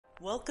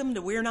Welcome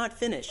to We're Not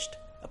Finished,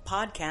 a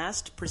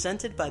podcast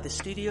presented by the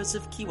studios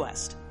of Key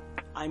West.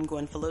 I'm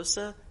Gwen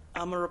Filosa.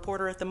 I'm a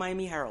reporter at the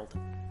Miami Herald.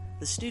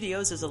 The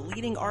Studios is a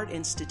leading art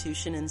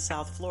institution in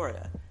South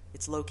Florida.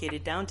 It's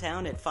located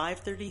downtown at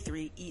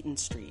 533 Eaton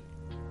Street.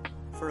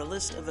 For a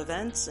list of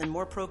events and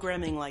more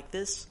programming like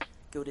this,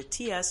 go to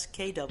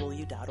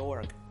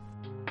tskw.org.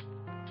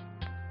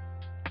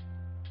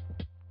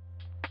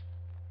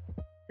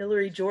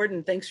 Hillary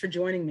Jordan, thanks for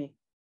joining me.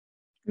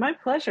 My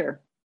pleasure.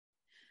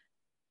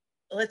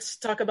 Let's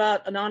talk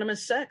about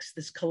Anonymous Sex.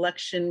 This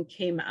collection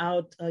came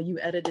out. You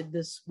edited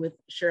this with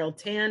Cheryl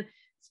Tan.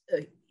 It's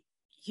a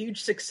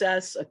huge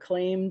success,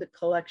 acclaimed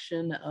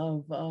collection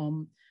of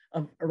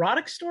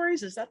erotic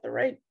stories. Is that the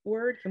right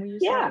word? Can we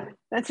use that? Yeah,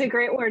 that's a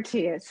great word to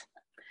use.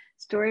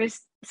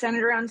 Stories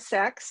centered around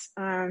sex,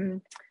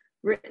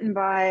 written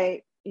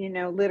by,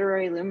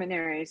 literary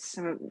luminaries,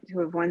 who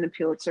have won the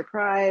Pulitzer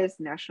Prize,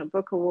 the National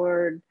Book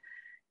Award,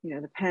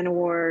 the PEN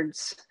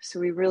Awards. So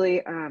we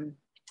really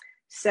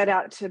set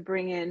out to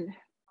bring in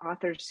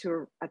authors who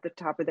are at the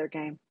top of their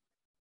game.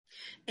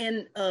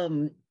 And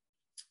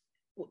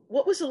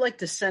what was it like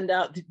to send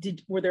out?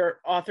 Were there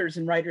authors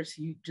and writers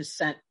who you just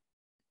sent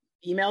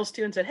emails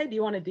to and said, "Hey, do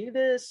you want to do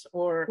this?"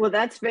 Or well,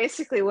 that's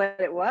basically what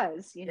it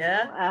was.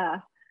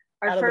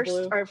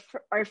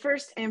 Our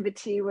first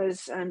invitee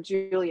was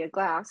Julia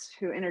Glass,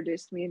 who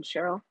introduced me and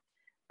Cheryl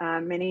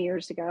many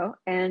years ago,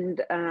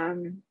 and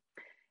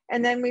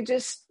then we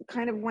just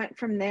kind of went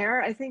from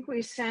there. I think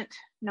we sent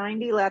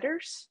 90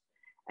 letters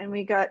and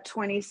we got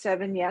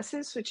 27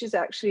 yeses, which is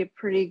actually a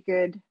pretty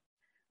good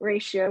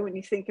ratio when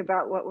you think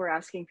about what we're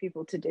asking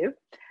people to do,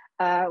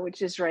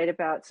 which is write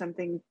about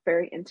something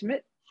very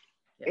intimate.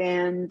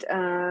 Yes.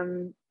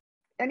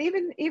 And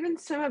even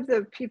some of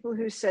the people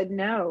who said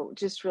no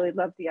just really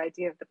loved the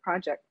idea of the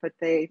project, but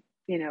they,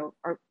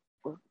 are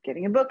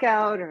getting a book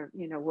out or,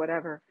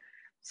 whatever.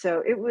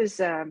 So it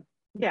was,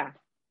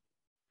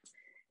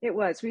 it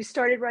was. We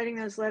started writing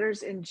those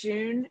letters in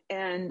June,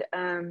 and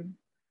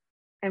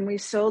we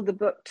sold the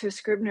book to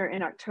Scribner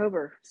in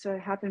October. So it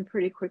happened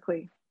pretty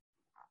quickly.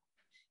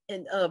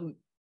 And I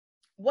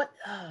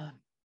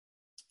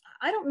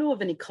don't know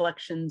of any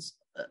collections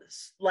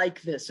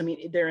like this. I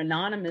mean, they're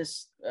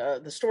anonymous.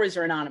 The stories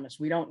are anonymous.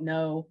 We don't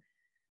know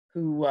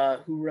who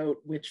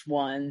wrote which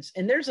ones.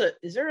 And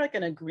is there like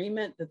an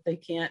agreement that they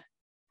can't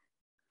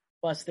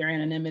bust their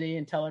anonymity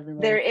and tell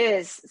everyone? There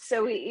is.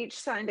 So we each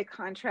signed a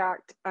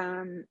contract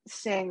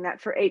saying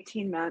that for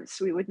 18 months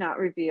we would not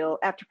reveal,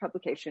 after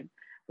publication,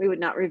 we would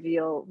not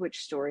reveal which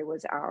story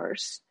was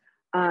ours.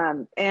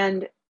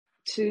 And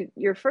to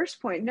your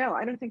first point, no,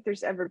 I don't think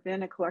there's ever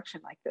been a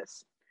collection like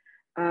this.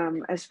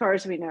 As far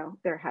as we know,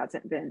 there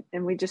hasn't been.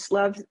 And we just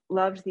loved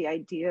the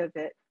idea of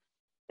it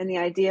and the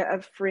idea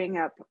of freeing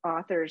up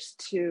authors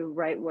to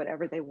write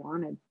whatever they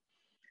wanted.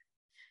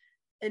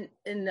 And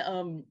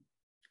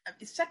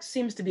sex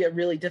seems to be a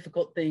really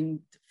difficult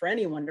thing for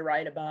anyone to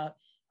write about.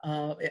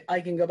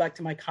 I can go back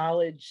to my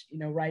college,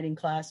 writing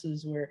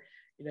classes where,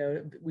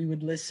 we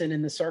would listen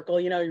in the circle,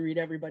 you read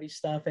everybody's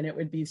stuff and it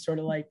would be sort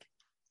of like,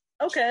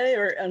 okay,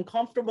 or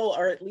uncomfortable,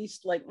 or at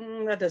least like,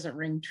 that doesn't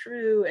ring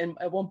true. And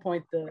at one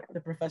point the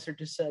professor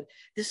just said,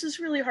 this is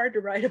really hard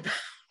to write about.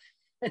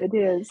 It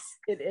is.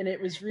 And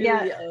it was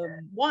really,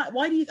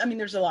 why do you,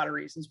 there's a lot of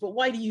reasons, but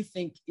why do you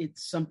think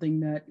it's something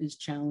that is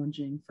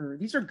challenging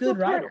these are good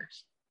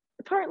writers?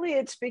 Partly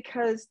it's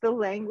because the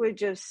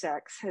language of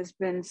sex has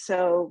been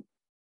so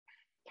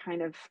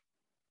kind of,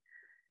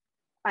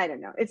 I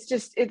don't know. It's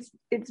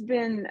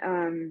been,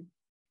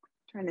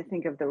 trying to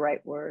think of the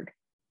right word.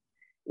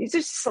 It's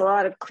just a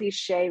lot of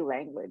cliche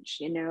language,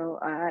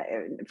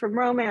 from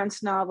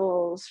romance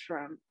novels,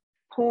 from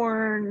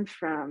porn,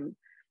 from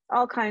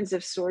all kinds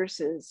of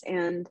sources.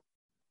 And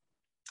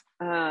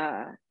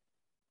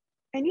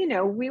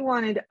we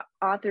wanted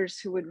authors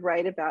who would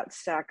write about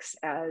sex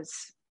as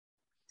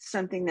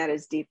something that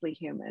is deeply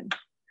human.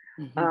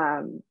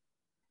 Mm-hmm.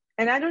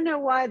 And I don't know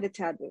why the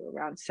taboo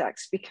around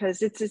sex,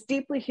 because it's as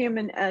deeply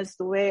human as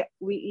the way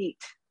we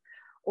eat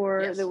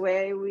or yes, the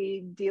way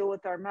we deal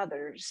with our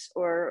mothers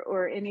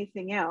or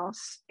anything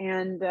else.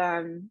 And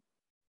of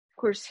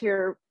course,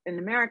 here in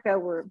America,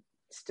 we're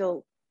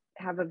still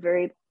have a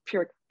very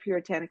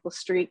puritanical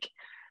streak,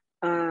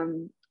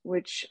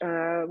 which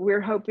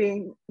we're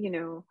hoping,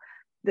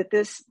 that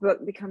this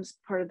book becomes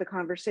part of the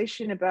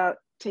conversation about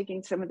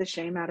taking some of the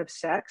shame out of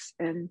sex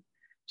and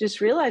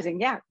just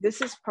realizing,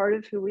 this is part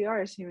of who we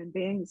are as human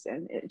beings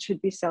and it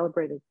should be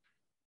celebrated.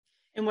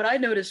 And what I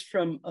noticed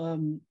from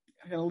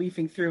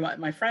leafing through,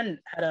 my friend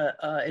had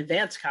a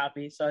advanced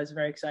copy, so I was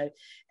very excited.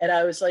 And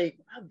I was like,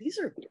 wow, these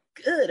are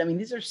good.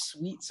 These are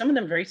sweet. Some of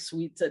them very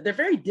sweet. They're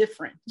very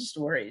different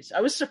stories.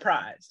 I was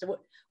surprised.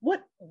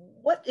 What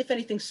if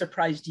anything,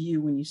 surprised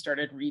you when you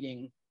started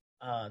reading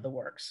the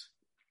works?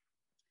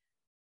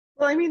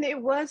 Well,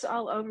 it was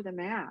all over the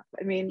map.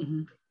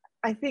 Mm-hmm.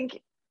 I think,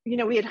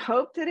 we had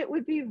hoped that it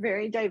would be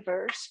very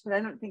diverse, but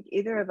I don't think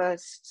either of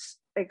us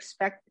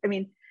expect,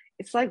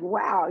 it's like,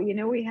 wow,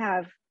 we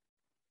have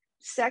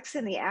sex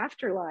in the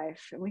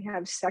afterlife and we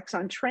have sex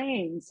on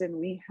trains and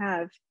we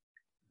have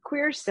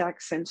queer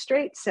sex and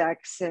straight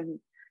sex and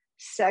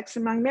sex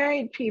among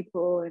married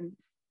people and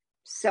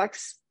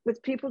sex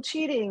with people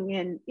cheating.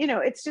 And,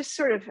 it's just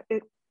sort of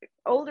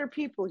older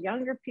people,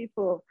 younger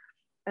people.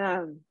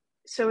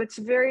 So it's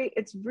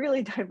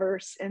really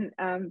diverse. And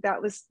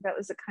that was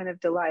a kind of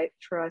delight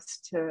for us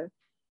to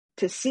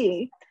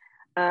see,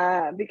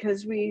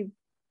 because we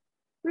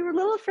were a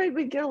little afraid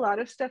we'd get a lot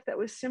of stuff that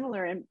was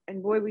similar, and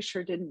boy, we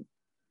sure didn't.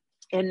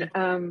 And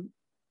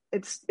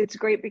it's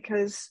great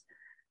because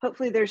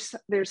hopefully there's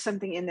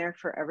something in there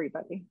for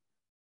everybody.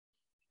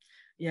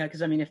 Yeah,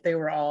 because I mean, if they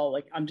were all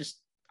like, I'm just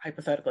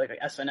hypothetically like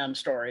S&M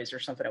stories or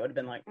something, I would have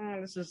been like,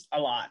 this is a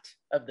lot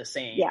of the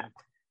same. Yeah,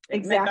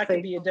 exactly. That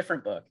could be a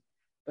different book,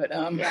 but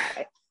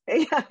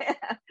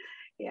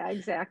yeah,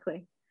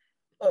 exactly.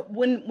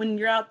 When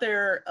you're out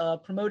there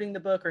promoting the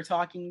book or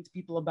talking to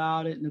people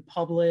about it in the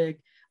public,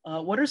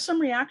 what are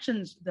some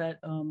reactions that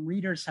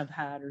readers have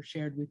had or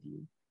shared with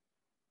you?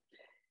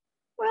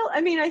 Well,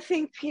 I mean, I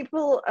think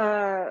people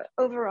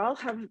overall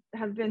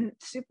have been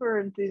super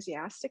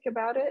enthusiastic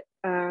about it.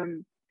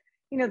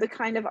 The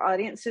kind of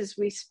audiences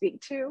we speak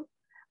to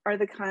are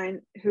the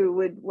kind who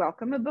would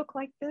welcome a book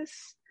like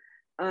this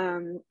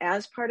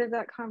as part of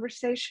that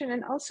conversation,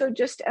 and also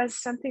just as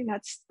something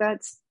that's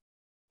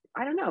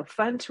I don't know,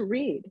 fun to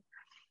read.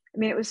 I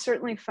mean, it was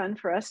certainly fun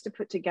for us to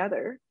put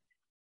together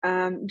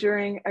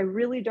during a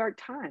really dark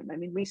time. I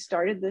mean, we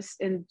started this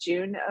in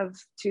June of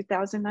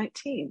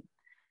 2019,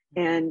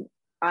 and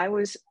I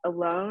was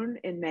alone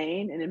in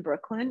Maine and in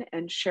Brooklyn,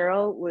 and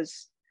Cheryl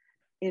was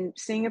in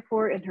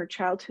Singapore in her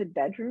childhood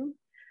bedroom,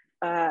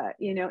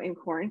 in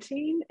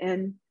quarantine.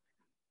 And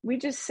we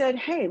just said,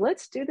 hey,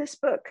 let's do this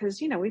book,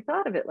 because, we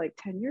thought of it like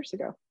 10 years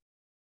ago.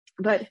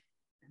 But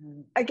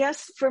I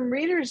guess from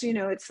readers,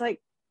 it's like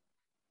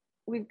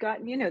we've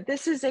gotten,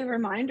 this is a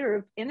reminder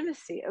of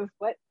intimacy, of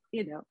what,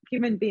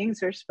 human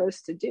beings are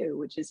supposed to do,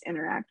 which is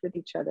interact with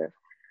each other.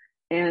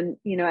 And,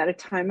 at a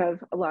time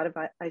of a lot of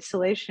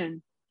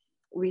isolation,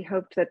 we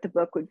hoped that the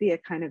book would be a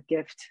kind of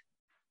gift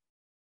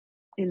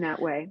in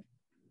that way.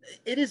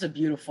 It is a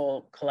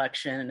beautiful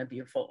collection and a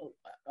beautiful,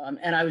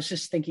 and I was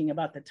just thinking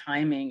about the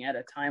timing at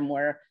a time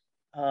where,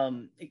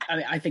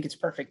 I think it's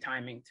perfect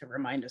timing to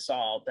remind us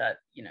all that,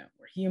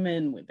 we're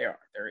human, there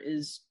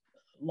is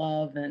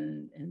love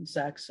and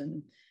sex,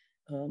 and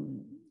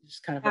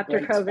just kind of after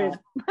COVID.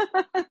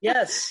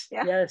 Yes,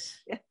 yeah. Yes.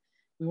 Yeah.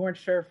 We weren't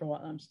sure for a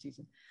while. I'm just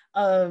teasing.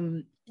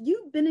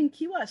 You've been in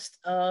Key West.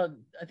 I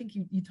think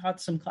you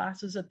taught some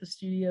classes at the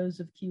studios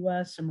of Key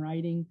West, some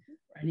writing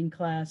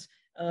class.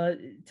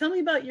 Tell me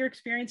about your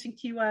experience in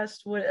Key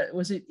West. What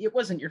was it? It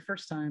wasn't your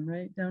first time,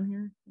 right, down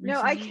here recently?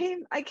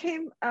 No, I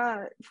came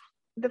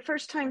the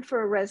first time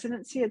for a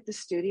residency at the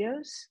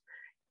studios,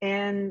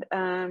 and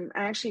I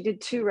actually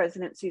did 2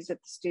 residencies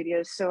at the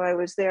studios. So I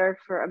was there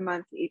for a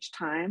month each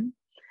time.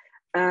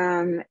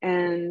 And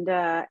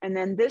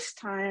then this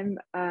time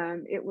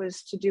it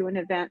was to do an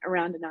event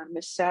around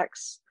anonymous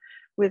sex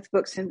with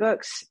Books and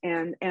Books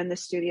and the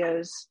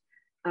studios.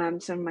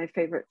 Some of my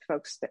favorite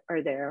folks that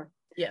are there.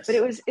 Yes. But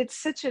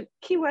it's such a,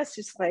 Key West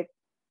is like,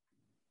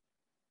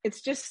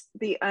 it's just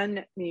the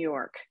New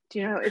York.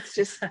 It's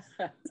just,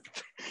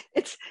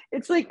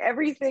 it's like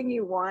everything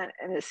you want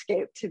an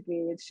escape to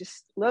be. It's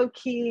just low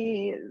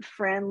key,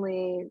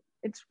 friendly,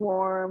 it's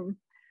warm,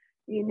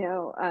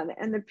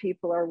 and the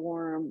people are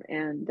warm,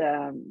 and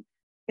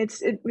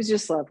it was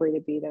just lovely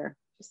to be there.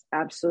 Just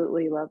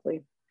absolutely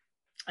lovely.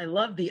 I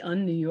love the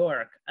New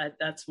York.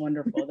 That's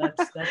wonderful.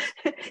 That's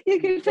you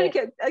can take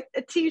a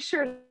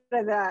t-shirt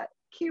of that.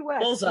 Key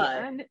West,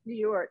 Bullseye. New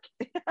York.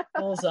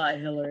 Bullseye,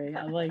 Hillary.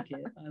 I like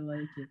it.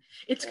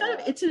 It's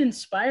it's an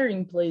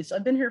inspiring place.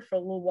 I've been here for a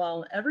little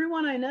while.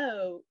 Everyone I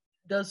know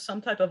does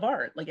some type of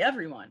art. Like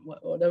everyone,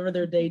 whatever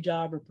their day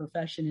job or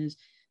profession is,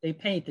 they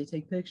paint, they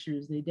take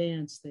pictures, they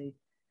dance, they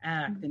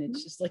act, and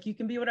it's just like you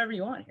can be whatever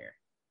you want here.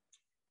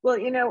 Well,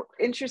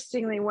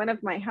 interestingly, one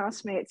of my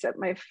housemates at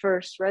my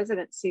first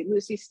residency,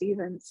 Lucy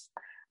Stevens,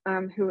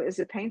 who is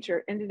a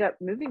painter, ended up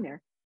moving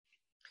there.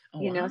 Oh,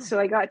 wow. So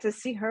I got to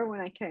see her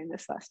when I came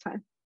this last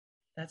time.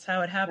 That's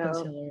how it happens,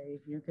 Hillary.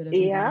 You're good at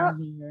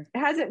it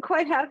hasn't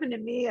quite happened to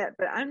me yet,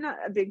 but I'm not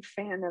a big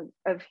fan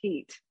of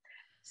heat.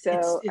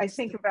 So I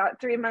think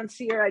about 3 months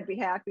a year I'd be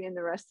happy, and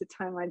the rest of the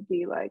time I'd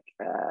be like,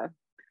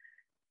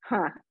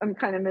 I'm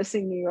kind of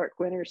missing New York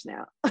winters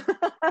now.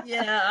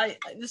 Yeah,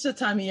 this is a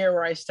time of year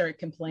where I start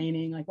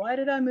complaining, like, why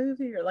did I move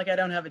here? Like, I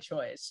don't have a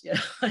choice.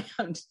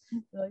 I'm just,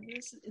 like,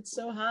 it's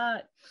so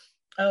hot.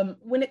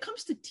 When it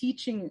comes to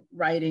teaching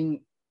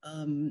writing,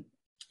 a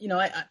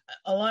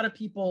lot of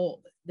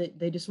people,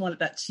 they just want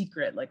that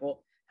secret, like,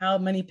 well, how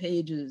many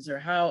pages, or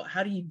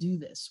how do you do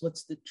this?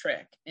 What's the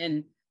trick?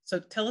 And so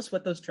tell us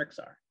what those tricks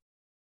are.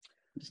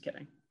 I'm just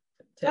kidding.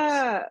 Tips.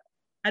 How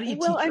do you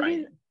teach writing?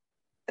 Mean,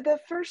 the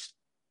first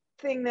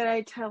thing that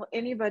I tell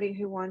anybody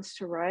who wants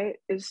to write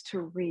is to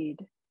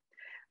read.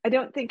 I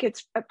don't think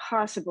it's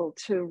possible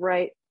to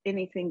write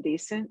anything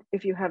decent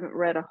if you haven't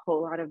read a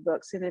whole lot of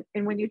books.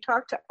 And when you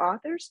talk to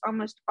authors,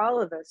 almost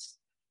all of us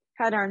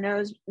had our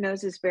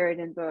noses buried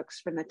in books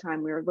from the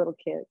time we were little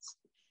kids.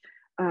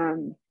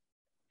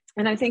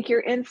 And I think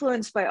you're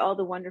influenced by all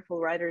the wonderful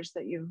writers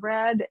that you've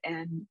read,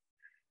 and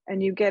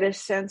you get a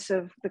sense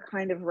of the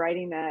kind of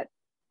writing that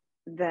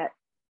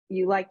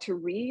you like to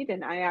read.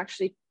 And I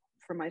actually,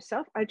 for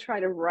myself, I try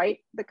to write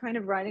the kind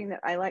of writing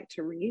that I like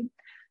to read.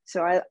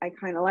 So I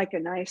kind of like a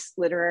nice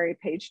literary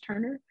page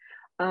turner.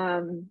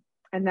 And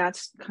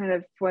that's kind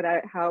of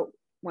how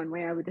one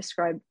way I would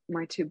describe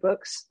my two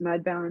books,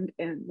 Mudbound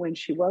and When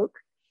She Woke.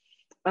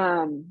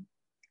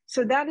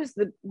 So that is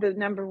the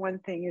number one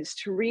thing, is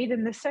to read.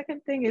 And the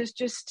second thing is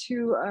just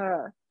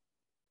to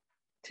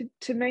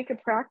make a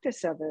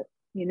practice of it,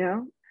 you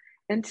know,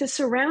 and to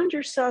surround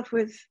yourself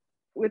with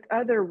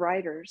other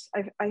writers.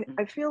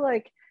 I feel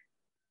like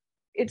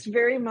it's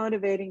very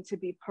motivating to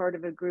be part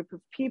of a group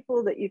of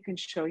people that you can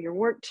show your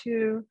work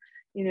to,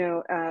 you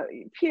know,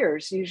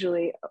 peers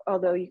usually,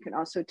 although you can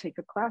also take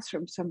a class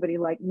from somebody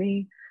like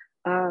me.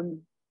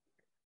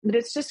 But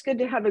it's just good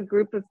to have a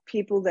group of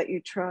people that you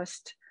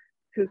trust,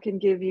 who can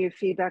give you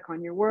feedback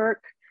on your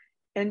work,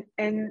 and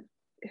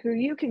who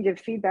you can give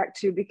feedback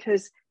to,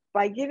 because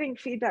by giving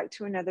feedback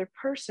to another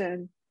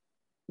person,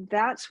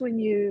 that's when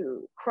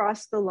you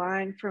cross the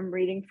line from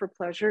reading for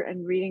pleasure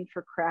and reading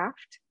for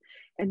craft.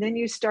 And then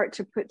you start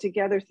to put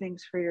together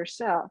things for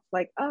yourself,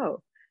 like,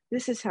 oh,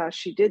 this is how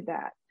she did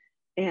that.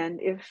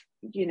 And if,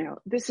 you know,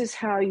 this is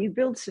how you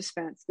build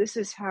suspense. This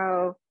is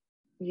how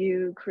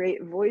you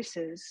create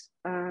voices.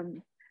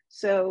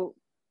 So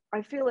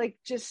I feel like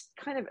just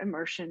kind of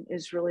immersion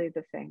is really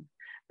the thing,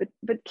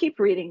 but keep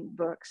reading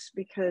books,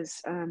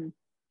 because,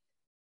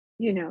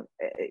 you know,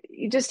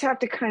 you just have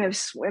to kind of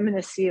swim in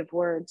a sea of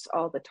words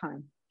all the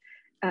time.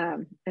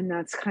 And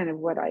that's kind of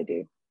what I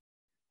do.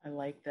 I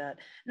like that.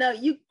 Now,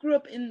 you grew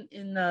up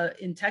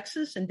in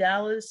Texas, in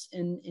Dallas,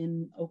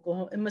 in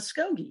Oklahoma, in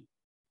Muskogee.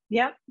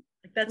 Yep.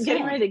 Like that's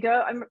getting ready to go.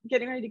 I'm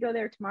getting ready to go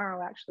there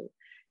tomorrow, actually,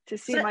 to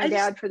see my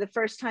dad for the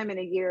first time in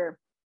a year.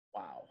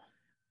 Wow.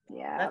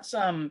 Yeah. That's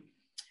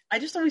I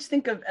just always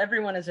think of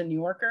everyone as a New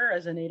Yorker,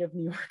 as a native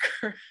New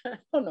Yorker. I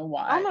don't know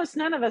why. Almost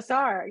none of us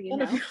are, you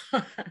None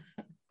know.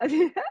 of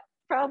you are.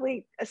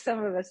 Probably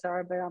some of us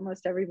are, but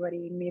almost everybody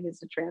you meet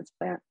is a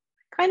transplant.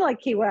 Kind of like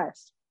Key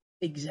West.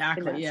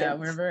 Exactly. Yeah,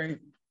 we're very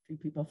few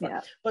people.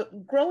 Yeah.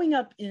 But growing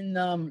up in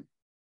the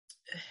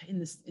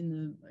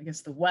I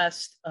guess the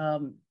West,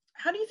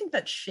 how do you think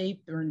that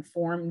shaped or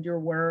informed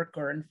your work,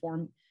 or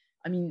informed?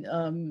 I mean,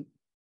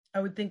 I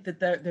would think that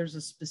there's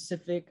a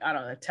specific, I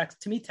don't know,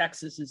 to me,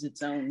 Texas is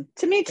its own.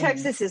 To me,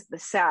 Texas is the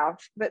South,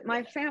 but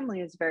my family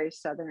is very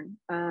Southern.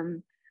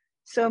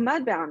 So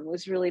Mudbound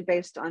was really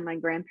based on my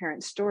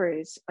grandparents'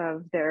 stories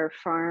of their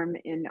farm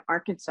in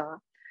Arkansas,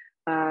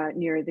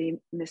 near the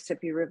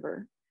Mississippi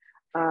River.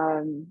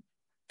 And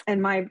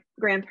my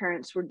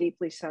grandparents were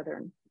deeply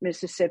Southern,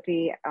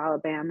 Mississippi,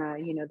 Alabama,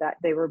 you know, that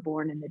they were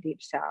born in the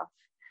deep South,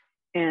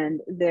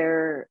 and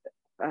their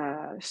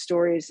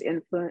stories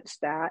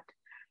influenced that.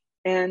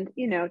 And,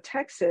 you know,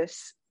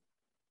 Texas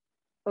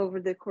over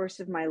the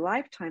course of my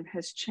lifetime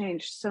has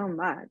changed so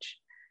much.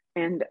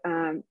 And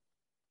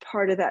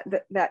part of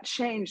that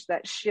change,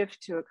 that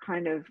shift to a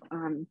kind of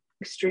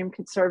extreme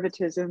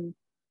conservatism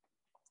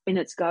in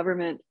its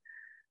government,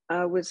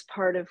 was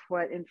part of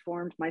what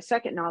informed my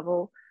second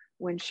novel,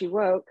 When She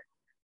Woke,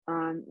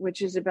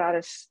 which is about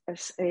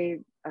a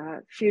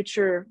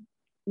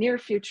near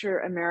future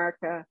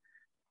America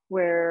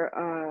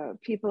where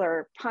people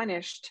are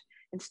punished.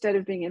 Instead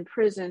of being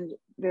imprisoned,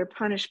 they're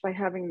punished by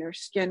having their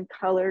skin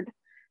colored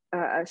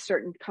a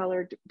certain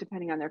color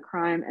depending on their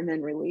crime, and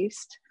then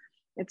released.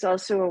 It's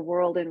also a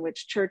world in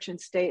which church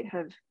and state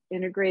have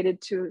integrated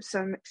to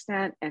some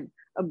extent, and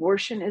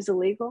abortion is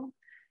illegal.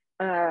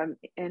 And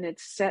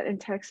it's set in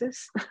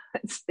Texas.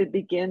 It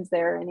begins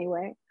there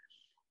anyway.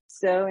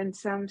 So in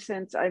some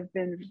sense, I've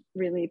been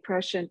really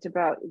prescient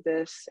about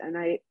this, and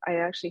I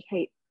actually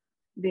hate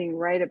being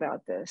right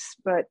about this.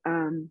 But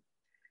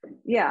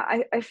yeah,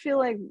 I feel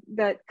like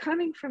that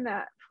coming from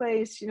that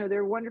place, you know, there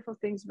are wonderful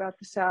things about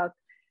the South.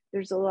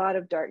 There's a lot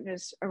of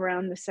darkness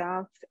around the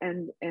South,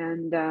 and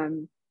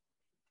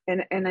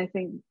I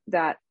think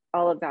that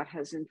all of that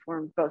has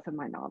informed both of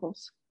my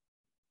novels.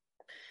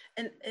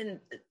 And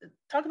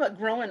talk about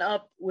growing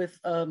up with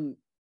when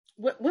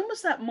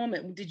was that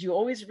moment? Did you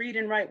always read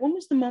and write? When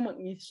was the moment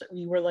when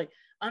you were like,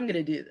 I'm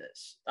going to do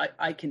this.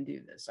 I can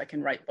do this. I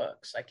can write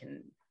books. I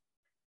can.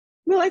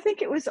 Well, I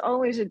think it was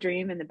always a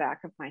dream in the back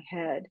of my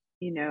head.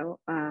 You know,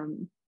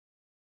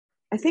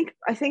 I think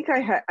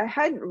I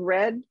hadn't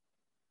read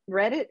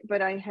it,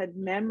 but I had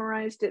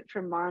memorized it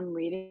from mom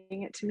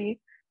reading it to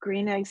me,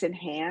 Green Eggs and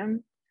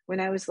Ham, when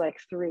I was like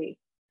 3.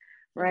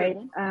 Right.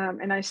 Okay.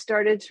 And I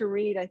started to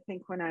read, I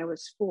think, when I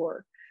was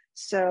 4.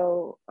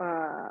 So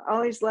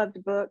always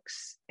loved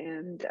books,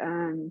 and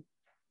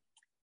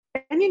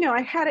you know,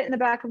 I had it in the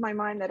back of my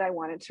mind that I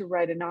wanted to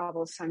write a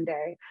novel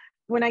someday.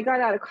 When I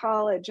got out of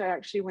college, I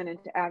actually went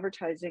into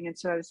advertising, and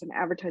so I was an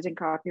advertising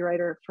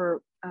copywriter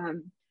for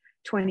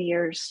 20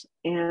 years.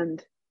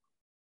 And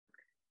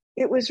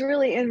it was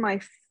really in my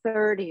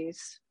 30s,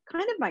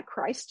 kind of my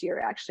Christ year,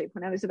 actually,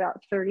 when I was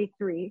about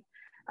 33.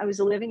 I was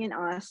living in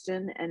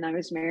Austin, and I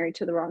was married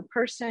to the wrong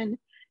person,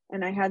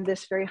 and I had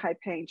this very high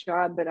paying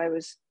job, but I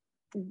was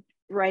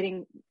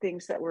writing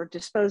things that were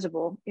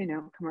disposable,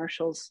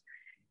 commercials.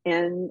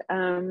 And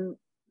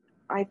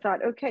I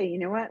thought, okay, you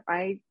know what?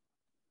 I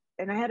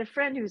had a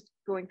friend who was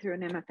going through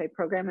an MFA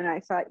program, and I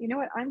thought, you know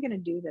what? I'm going to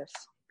do this.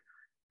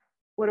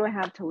 What do I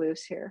have to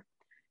lose here?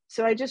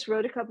 So I just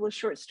wrote a couple of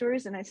short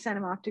stories, and I sent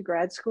them off to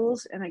grad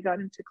schools, and I got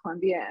into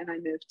Columbia, and I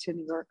moved to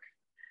New York.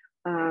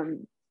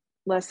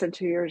 Less than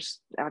 2 years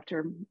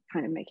after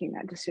kind of making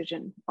that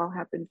decision. All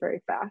happened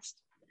very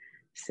fast.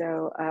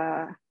 So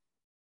I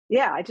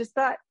just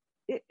thought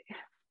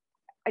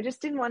I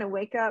just didn't want to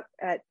wake up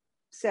at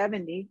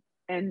 70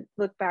 and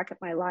look back at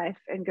my life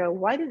and go,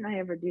 why didn't I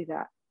ever do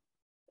that?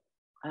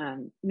 I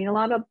mean, a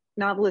lot of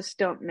novelists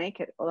don't make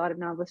it. A lot of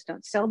novelists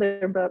don't sell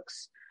their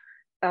books,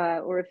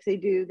 or if they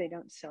do, they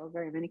don't sell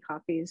very many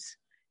copies.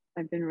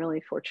 I've been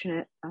really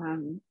fortunate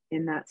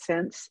in that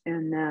sense,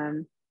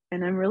 and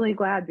I'm really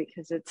glad,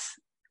 because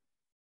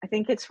I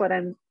think it's what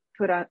I'm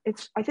put on.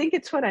 I think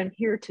it's what I'm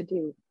here to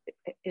do.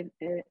 In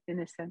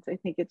a sense, I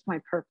think it's my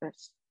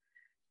purpose,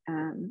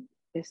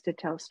 is to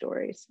tell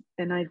stories,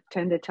 and I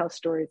tend to tell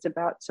stories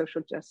about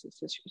social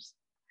justice issues.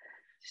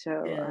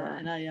 So,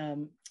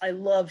 and I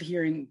love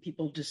hearing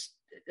people just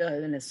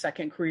in a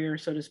second career,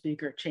 so to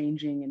speak, or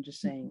changing and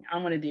just saying,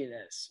 I'm going to do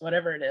this,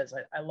 whatever it is.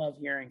 I love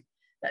hearing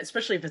that,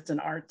 especially if it's an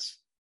arts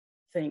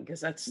thing,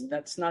 because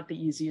that's not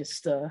the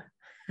easiest. Who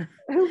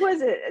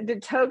was it?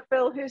 Did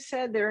Tocqueville who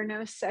said there are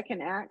no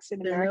second acts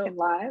in American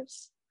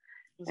lives?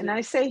 And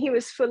I say he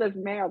was full of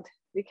merde,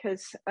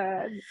 because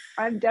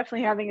I'm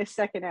definitely having a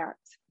second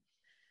act.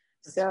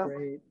 That's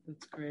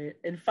great.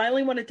 And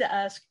finally, wanted to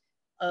ask,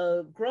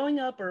 growing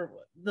up, or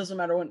doesn't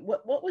matter when,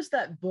 what was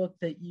that book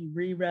that you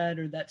reread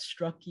or that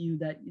struck you?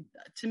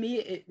 To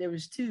me, there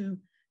was two: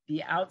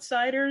 The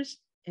Outsiders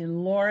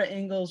and Laura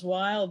Ingalls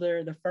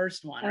Wilder, the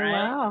first one. Right?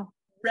 Wow.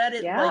 Read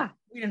it. Yeah. Like,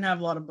 we didn't have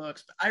a lot of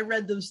books, but I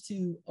read those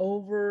two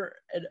over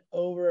and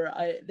over.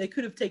 They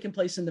could have taken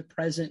place in the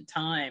present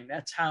time.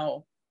 That's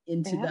how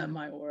into them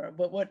I were.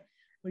 But what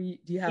do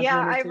you have? Yeah,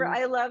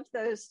 I loved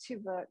those two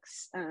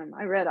books.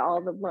 I read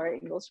all of Laura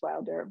Ingalls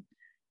Wilder.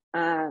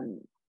 I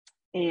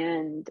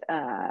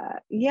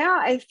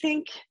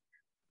think,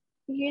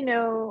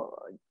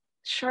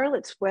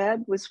 Charlotte's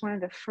Web was one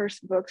of the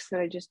first books that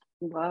I just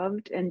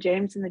loved, and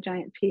James and the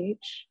Giant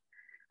Peach.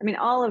 I mean,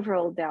 all of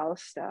Roald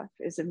Dahl's stuff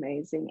is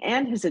amazing,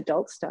 and his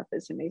adult stuff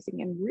is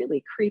amazing and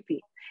really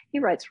creepy. He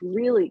writes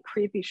really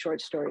creepy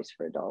short stories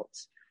for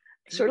adults,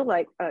 sort of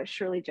like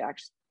Shirley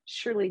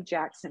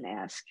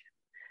Jackson-esque.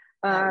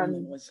 That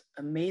one was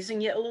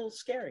amazing, yet a little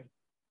scary.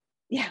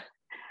 Yeah.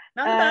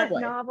 Not in a bad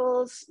way.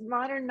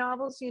 Modern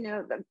novels,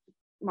 the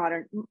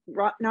modern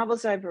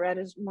novels I've read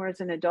as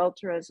an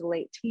adult or as a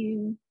late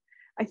teen.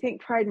 I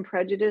think Pride and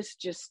Prejudice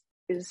just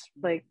is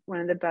like one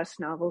of the best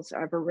novels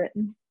ever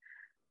written.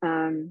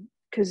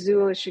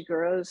 Kazuo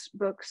Ishiguro's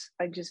books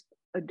I just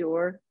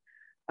adore.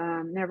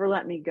 Never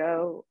Let Me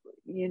Go,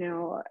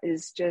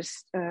 is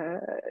just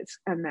it's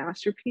a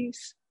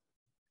masterpiece.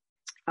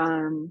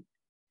 I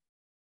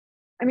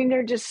mean, there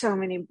are just so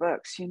many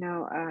books,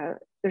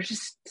 there's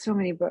just so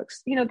many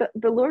books.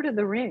 The Lord of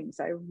the Rings,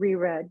 I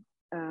reread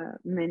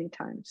many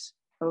times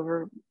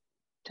over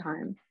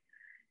time.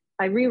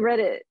 I reread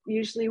it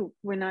usually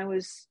when I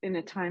was in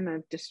a time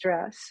of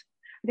distress.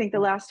 I think the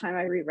last time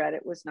I reread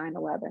it was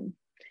 9/11,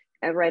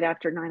 right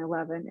after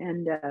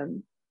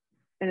 9/11.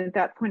 And at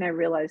that point, I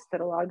realized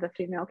that a lot of the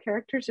female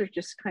characters are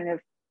just kind of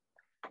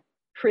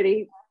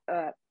pretty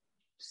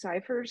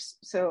ciphers.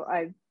 So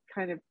I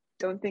kind of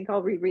don't think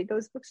I'll reread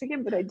those books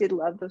again, but I did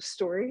love those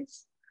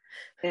stories.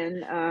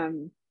 And I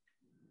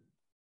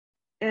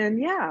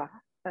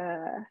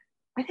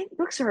think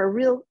books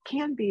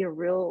can be a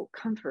real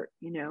comfort,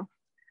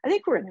 I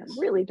think we're in a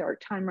really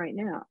dark time right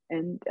now.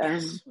 And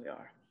yes, we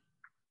are.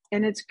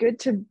 And it's good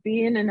to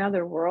be in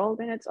another world.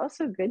 And it's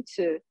also good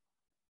to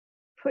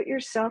put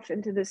yourself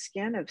into the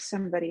skin of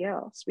somebody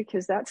else,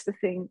 because that's the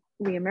thing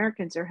we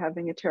Americans are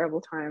having a terrible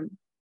time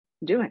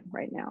doing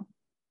right now.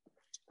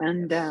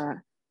 And, yes.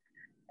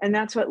 And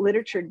that's what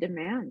literature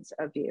demands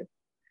of you,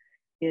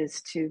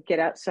 is to get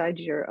outside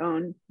your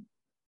own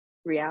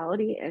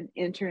reality and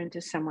enter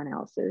into someone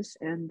else's.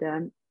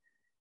 And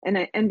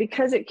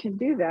because it can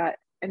do that,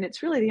 and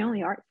it's really the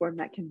only art form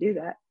that can do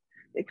that,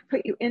 it can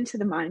put you into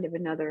the mind of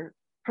another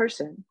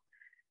person.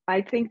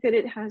 I think that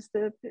it has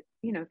the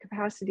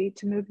capacity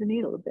to move the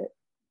needle a bit.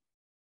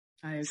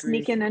 I agree.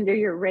 Sneak in under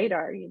your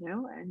radar,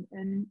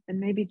 and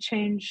maybe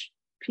change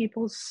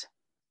people's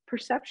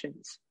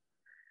perceptions.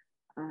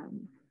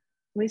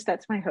 At least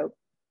that's my hope.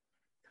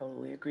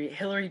 Totally agree.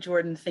 Hillary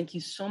Jordan, thank you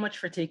so much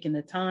for taking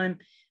the time.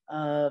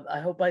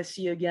 I hope I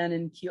see you again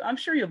in Q. I'm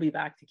sure you'll be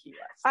back to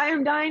QS. I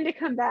am dying to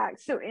come back.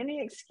 So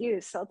any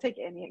excuse, I'll take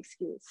any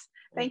excuse.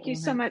 Thank you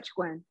so much,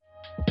 Gwen.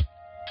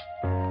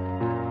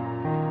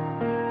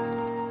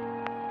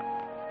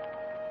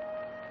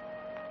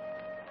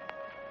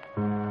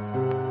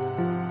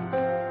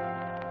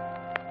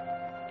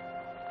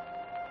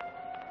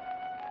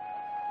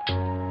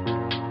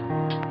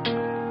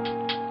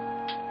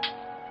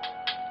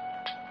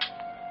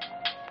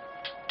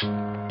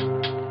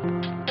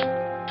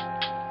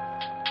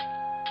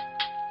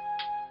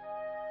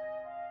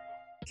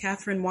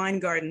 Catherine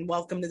Weingarten,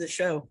 welcome to the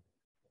show.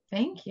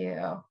 Thank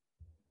you.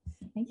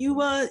 You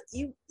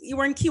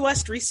were in Key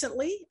West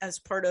recently as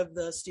part of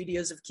the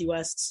Studios of Key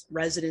West's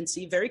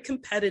residency, very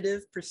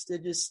competitive,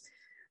 prestigious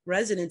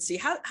residency.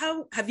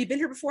 How have you been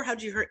here before? How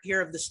did you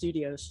hear of the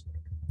studios?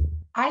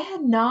 I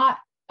had not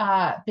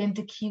been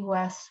to Key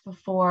West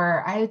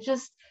before. I had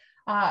just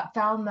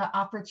found the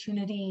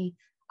opportunity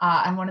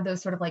on one of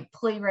those sort of like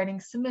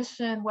playwriting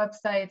submission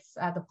websites.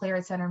 The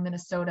Playwright Center in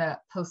Minnesota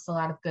posts a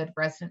lot of good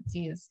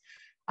residencies.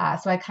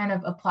 So I kind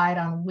of applied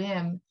on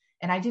whim,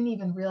 and I didn't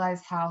even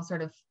realize how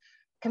sort of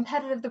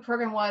competitive the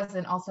program was,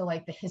 and also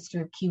like the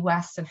history of Key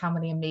West and how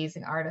many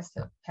amazing artists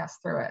have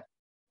passed through it.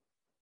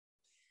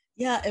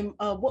 Yeah, and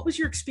what was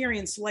your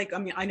experience like? I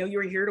mean, I know you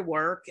were here to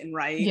work and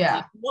write. Yeah.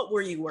 Like, what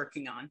were you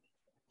working on?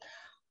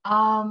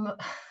 Some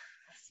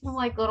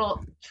like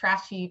little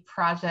trashy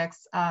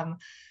projects. I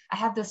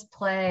have this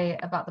play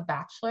about The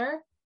Bachelor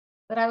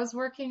that I was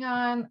working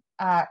on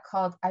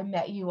called I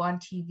Met You on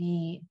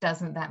TV,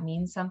 Doesn't That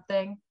Mean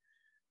Something?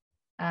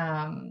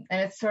 And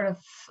it's sort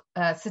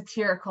of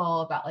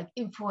satirical about like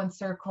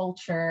influencer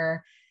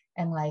culture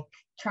and like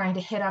trying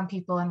to hit on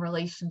people in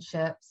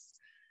relationships.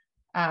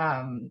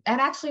 And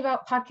actually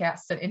about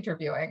podcasts and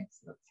interviewing.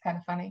 So it's kind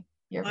of funny.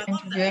 You're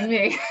interviewing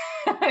me.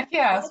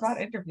 Yeah, it's about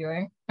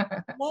interviewing.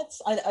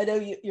 I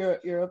know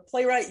you're a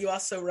playwright. You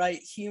also write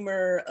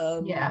humor.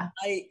 Yeah.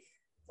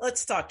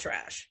 Let's talk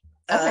trash.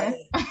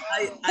 Okay.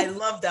 I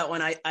love that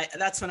one. I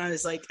that's when I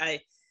was like,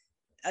 I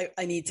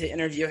need to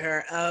interview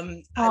her.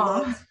 I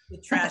love the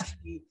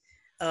trashy,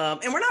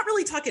 and we're not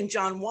really talking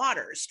John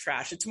Waters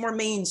trash. It's more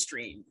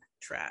mainstream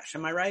trash.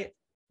 Am I right?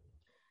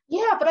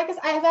 Yeah, but I guess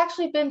I have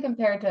actually been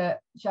compared to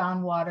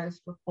John Waters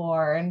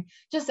before, and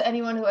just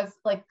anyone who has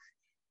like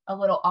a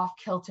little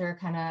off-kilter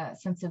kind of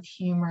sense of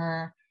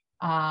humor,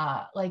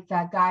 like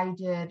that guy who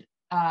did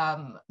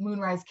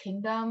Moonrise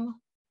Kingdom,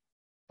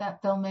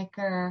 that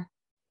filmmaker.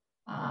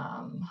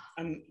 I'm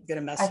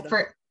gonna mess it up.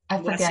 I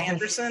forget. Wes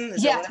Anderson?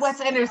 Yes,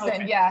 Wes Anderson.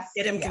 Okay. Yes.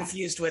 Get him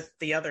confused with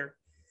the other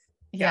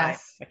guy.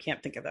 Yes. I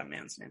can't think of that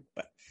man's name,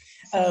 but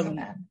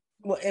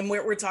well, and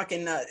we're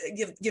talking.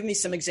 Give me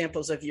some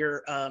examples of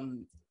your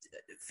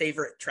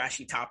favorite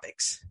trashy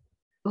topics.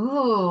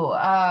 Ooh,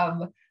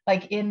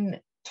 like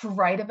to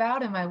write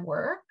about in my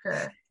work,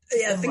 or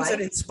things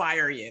that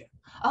inspire you.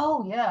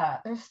 Oh yeah,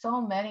 there's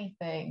so many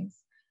things.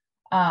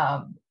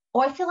 I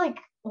feel like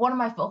one of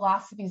my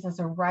philosophies as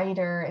a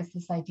writer is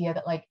this idea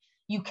that like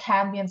you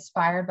can be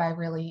inspired by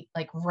really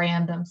like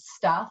random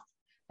stuff.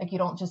 Like you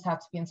don't just have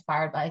to be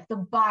inspired by like the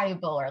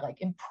Bible or like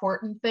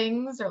important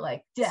things or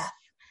like death.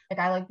 Like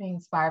I like being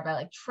inspired by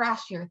like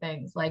trashier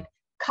things like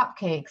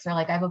cupcakes, or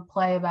like I have a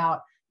play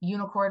about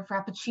unicorn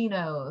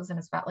frappuccinos and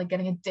it's about like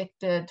getting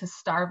addicted to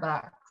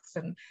Starbucks.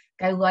 And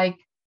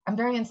I'm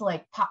very into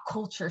like pop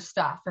culture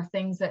stuff or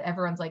things that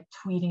everyone's like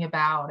tweeting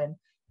about and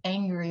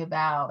angry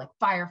about, like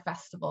Fire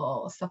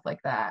Festival, stuff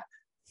like that.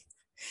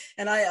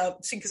 And I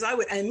see, because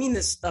I mean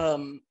this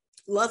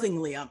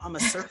lovingly. I'm a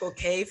Circle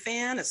K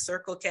fan,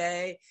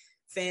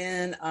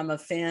 I'm a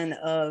fan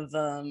of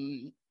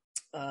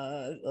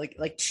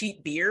like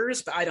cheap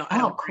beers, but I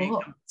don't drink.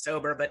 I'm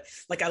sober, but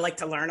like I like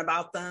to learn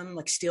about them,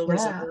 like Steel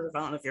Reserve. I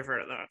don't know if you've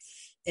heard of that.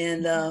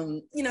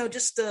 And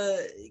just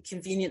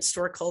convenience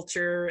store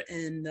culture.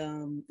 And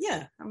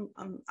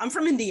I'm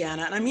from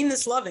Indiana, and I mean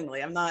this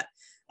lovingly. I'm not.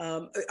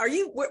 Are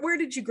you? Where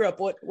did you grow up?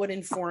 What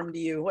informed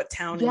you? What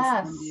town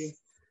informed you?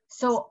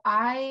 So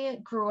I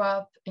grew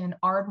up in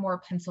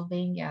Ardmore,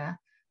 Pennsylvania,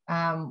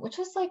 which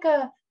is like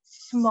a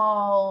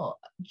small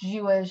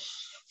Jewish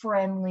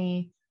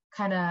friendly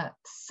kind of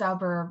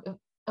suburb.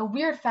 A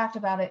weird fact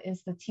about it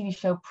is the TV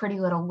show Pretty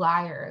Little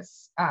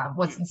Liars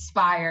was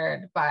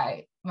inspired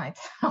by my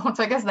town.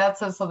 So I guess that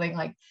says something,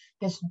 like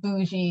this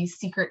bougie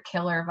secret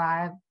killer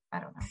vibe.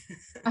 I don't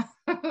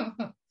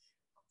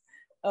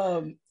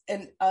know.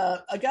 And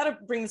I got to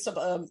bring this up.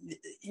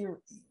 You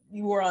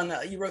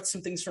wrote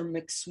some things from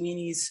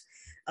McSweeney's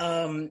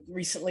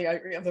recently.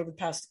 Over the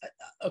past.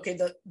 Okay,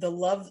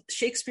 the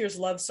Shakespeare's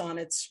love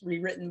sonnets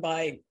rewritten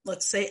by,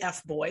 let's say,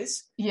 F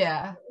boys.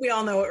 Yeah, we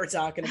all know what we're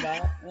talking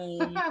about. I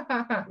don't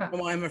know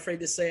why I'm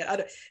afraid to say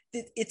it.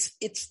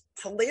 It's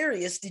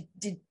hilarious.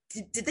 Did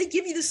they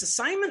give you this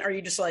assignment, or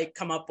you just like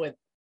come up with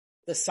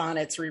the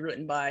sonnets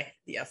rewritten by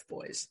the F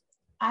boys?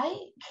 I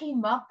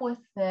came up with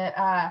it.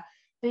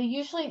 They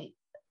usually,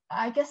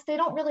 I guess they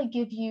don't really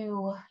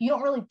you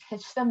don't really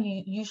pitch them.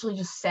 You usually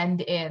just send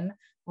in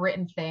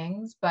written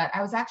things. But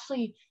I was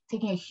actually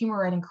taking a humor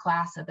writing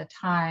class at the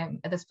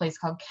time at this place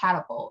called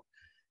Catapult,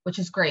 which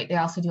is great. They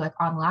also do like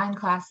online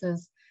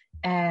classes.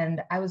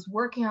 And I was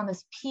working on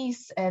this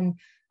piece, and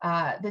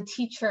the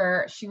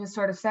teacher, she was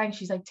sort of saying,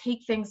 she's like,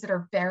 take things that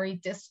are very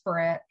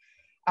disparate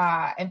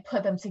and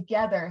put them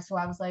together. So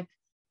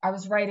I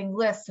was writing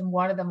lists, and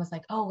one of them was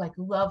like, oh, like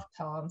love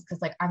poems,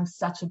 because like I'm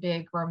such a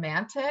big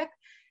romantic,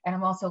 and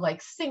I'm also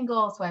like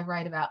single, so I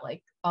write about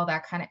like all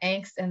that kind of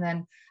angst. And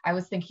then I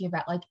was thinking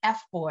about like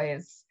F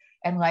boys,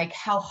 and like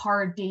how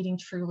hard dating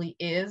truly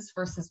is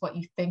versus what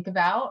you think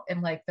about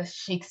in like the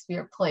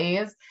Shakespeare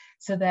plays.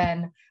 So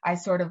then I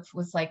sort of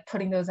was like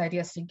putting those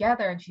ideas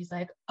together, and she's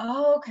like,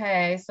 oh,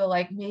 okay, so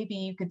like maybe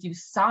you could do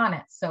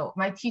sonnets. So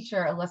my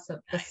teacher, Alyssa,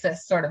 the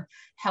sis, sort of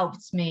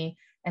helped me,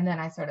 and then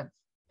I sort of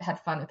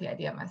had fun with the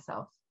idea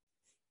myself.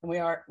 And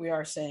we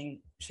are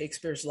saying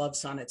Shakespeare's love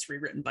sonnets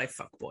rewritten by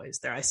fuckboys.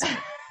 There, I said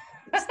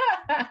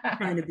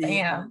trying to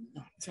be.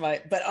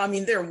 But I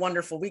mean, they're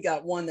wonderful. We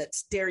got one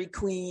that's Dairy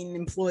Queen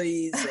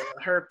employees,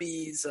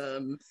 herpes,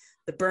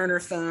 the burner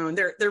phone.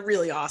 They're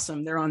really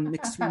awesome. They're on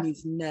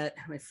MixedFeelings.net,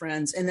 my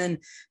friends. And then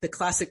the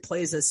classic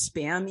plays as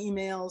spam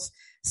emails.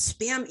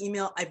 Spam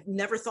email, I've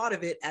never thought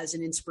of it as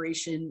an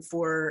inspiration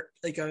for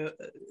like an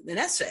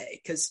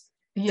essay, because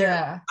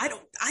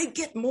I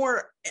get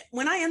more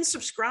when I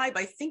unsubscribe.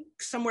 I think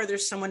somewhere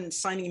there's someone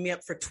signing me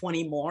up for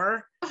 20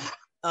 more.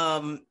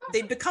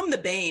 They become the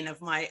bane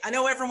of my, I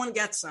know everyone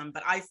gets them,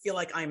 but I feel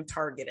like I'm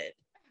targeted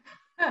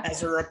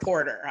as a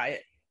reporter.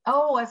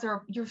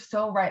 You're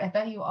so right. I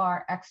bet you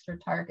are extra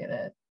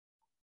targeted.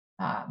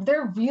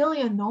 They're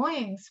really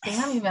annoying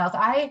spam emails.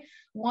 I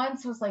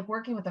once was like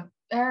working with a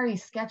very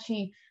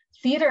sketchy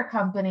theater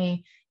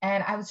company,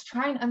 and I was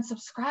trying to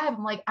unsubscribe.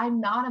 I'm like,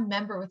 I'm not a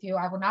member with you.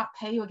 I will not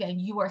pay you again.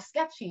 You are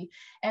sketchy.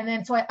 And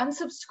then so I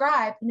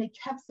unsubscribed, and they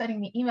kept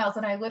sending me emails,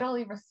 and I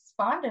literally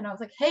responded. And I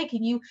was like, hey,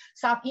 can you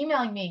stop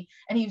emailing me?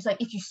 And he was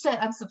like, if you said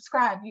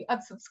unsubscribe, you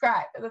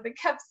unsubscribe. And then they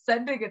kept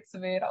sending it to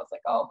me, and I was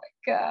like, oh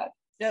my God.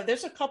 Yeah,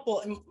 there's a couple,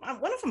 and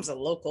one of them's a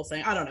local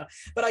thing. I don't know,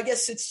 but I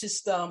guess it's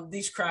just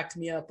these cracked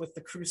me up with the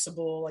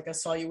Crucible, like I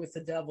saw you with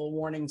the devil,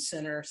 warning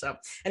sinner. So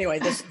anyway,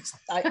 this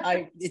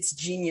it's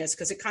genius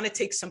because it kind of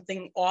takes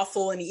something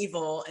awful and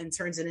evil and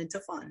turns it into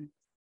fun.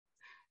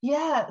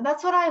 Yeah,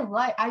 that's what I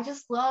like. I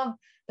just love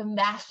the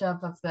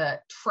mashup of the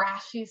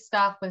trashy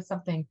stuff with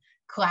something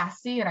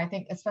classy, and I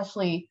think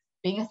especially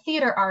being a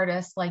theater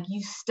artist, like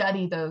you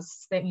study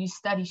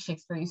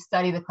Shakespeare, you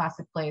study the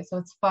classic plays, so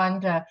it's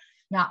fun to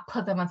not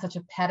put them on such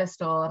a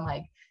pedestal and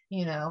like,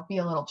 be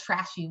a little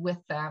trashy with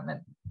them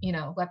and,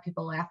 let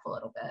people laugh a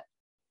little bit.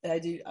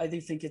 I do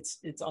think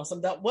it's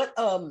awesome. That what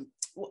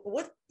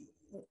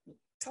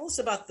tell us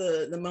about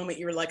the moment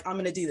you were like, I'm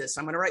going to do this.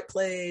 I'm going to write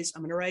plays.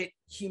 I'm going to write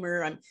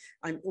humor.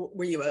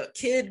 Were you a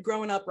kid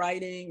growing up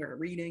writing or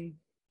reading?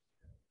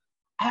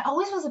 I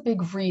always was a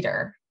big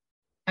reader.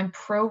 I'm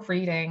pro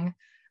reading.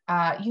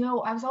 I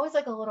was always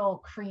like a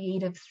little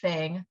creative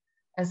thing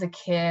as a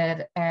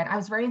kid, and I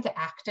was very into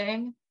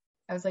acting.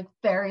 I was like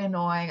very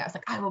annoying. I was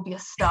like, I will be a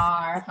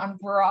star on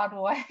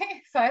Broadway.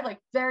 So I had like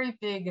very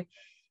big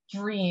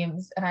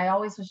dreams, and I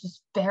always was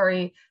just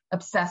very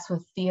obsessed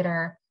with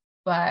theater.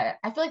 But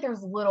I feel like there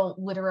was little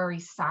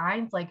literary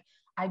signs. Like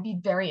I'd be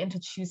very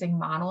into choosing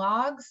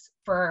monologues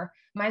for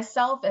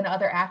myself, and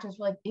other actors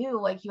were like,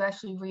 ew, like you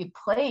actually read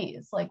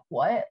plays. Like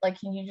what? Like,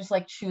 can you just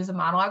like choose a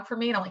monologue for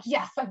me? And I'm like,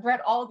 yes, I've read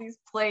all these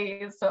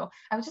plays. So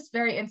I was just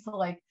very into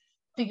like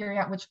figuring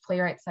out which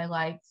playwrights I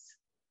liked.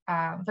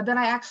 But then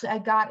I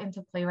got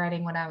into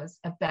playwriting when I was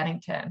at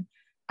Bennington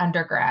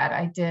undergrad.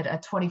 I did a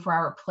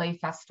 24-hour play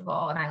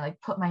festival, and I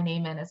like put my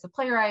name in as a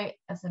playwright,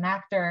 as an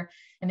actor,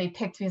 and they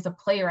picked me as a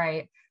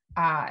playwright.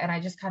 And I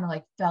just kind of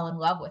like fell in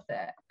love with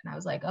it. And I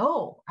was like,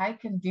 oh, I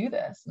can do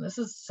this. And this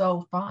is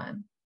so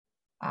fun.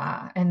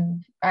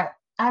 And I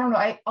don't know.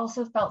 I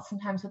also felt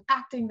sometimes with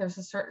acting,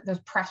 there's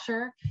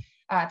pressure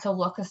to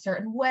look a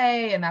certain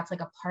way, and that's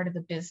like a part of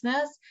the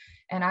business.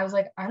 And I was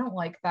like, I don't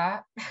like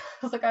that. I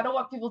was like, I don't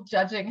want people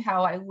judging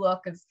how I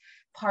look as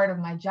part of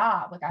my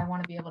job. Like I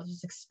want to be able to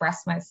just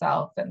express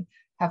myself and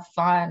have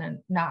fun and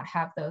not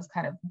have those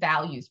kind of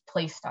values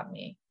placed on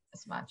me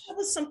as much. That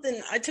was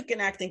something I took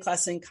an acting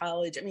class in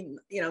college. I mean,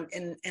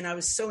 and I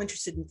was so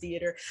interested in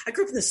theater. I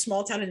grew up in this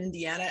small town in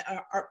Indiana.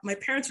 My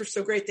parents were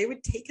so great. They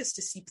would take us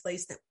to see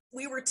plays that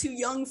we were too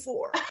young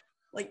for,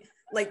 like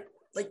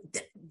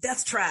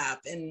Death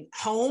Trap and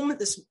Home,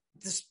 this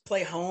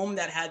play Home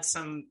that had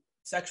some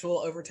sexual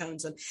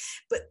overtones.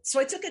 But so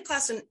I took a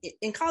class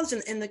in college,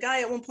 and the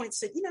guy at one point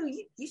said,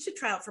 you should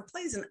try out for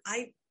plays. And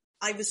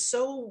I was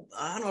so,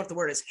 I don't know what the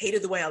word is,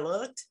 hated the way I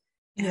looked,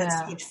 and had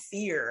so much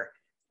fear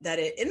that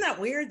isn't that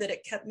weird that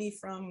it kept me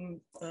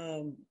from,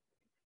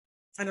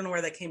 I don't know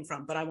where that came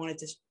from, but I wanted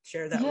to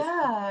share that.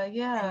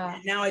 Yeah.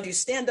 And now I do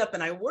stand up,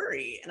 and I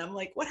worry, and I'm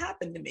like, what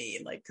happened to me?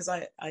 Like, cause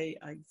I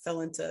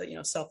fell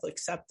into,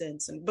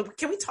 self-acceptance, but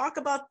can we talk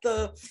about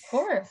the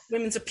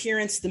women's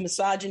appearance, the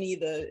misogyny,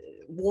 the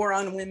war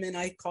on women,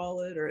 I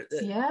call it, or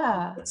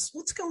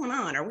what's going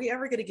on? Are we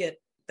ever going to get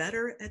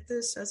better at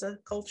this as a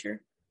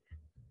culture?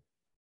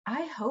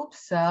 I hope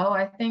so.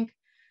 I think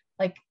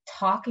like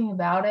talking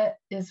about it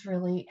is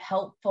really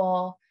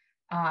helpful.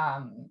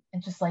 And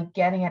just like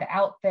getting it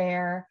out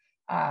there.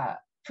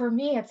 For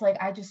me, it's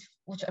like,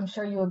 which I'm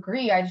sure you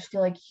agree, I just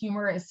feel like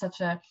humor is such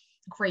a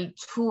great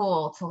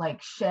tool to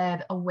like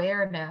shed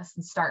awareness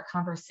and start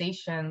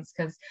conversations.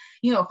 Because,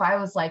 you know, if I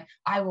was like,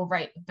 I will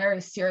write a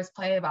very serious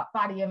play about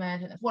body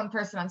image, and if one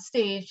person on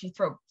stage, she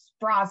throws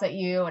bras at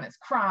you and is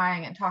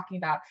crying and talking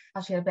about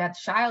how she had a bad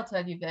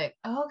childhood, you'd be like,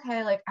 oh,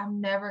 okay, like I'm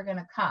never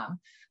gonna come.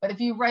 But if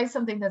you write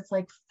something that's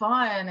like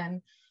fun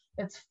and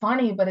it's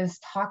funny, but is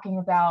talking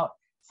about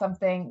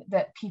something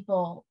that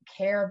people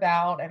care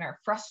about and are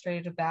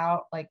frustrated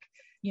about, like,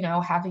 you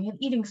know, having an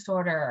eating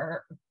disorder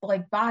or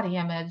like body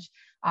image,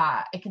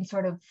 it can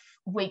sort of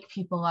wake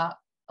people up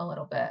a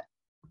little bit.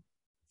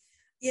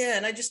 Yeah,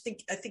 and I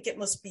think it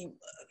must be,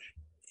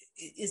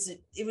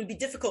 it would be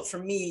difficult for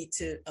me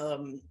to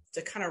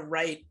kind of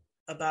write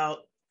about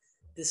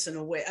this in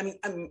a way. I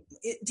mean,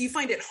 do you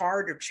find it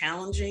hard or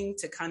challenging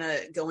to kind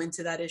of go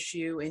into that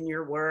issue in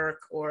your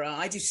work? Or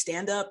I do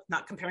stand up,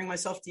 not comparing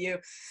myself to you,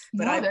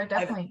 but no, they're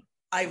definitely.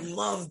 I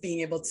love being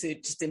able to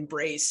just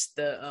embrace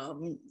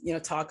the, you know,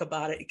 talk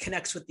about it. It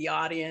connects with the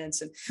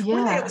audience. And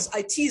one day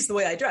I teased the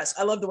way I dress.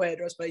 I love the way I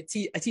dress, but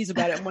I tease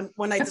about it. And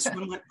one night this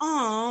woman went,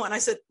 oh, and I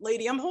said,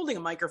 lady, I'm holding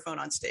a microphone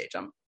on stage.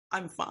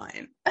 I'm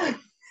fine.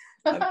 I'm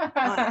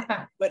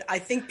fine. But I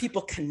think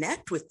people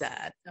connect with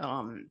that.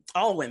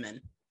 All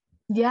women.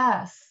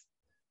 Yes.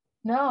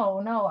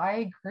 No,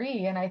 I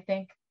agree. And I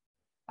think,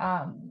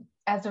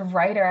 as a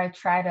writer, I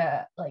try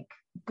to like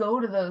go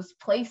to those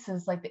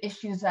places, like the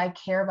issues I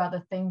care about,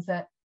 the things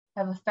that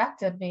have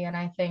affected me. And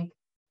I think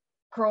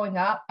growing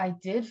up, I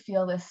did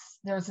feel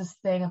there was this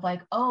thing of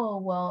like, oh,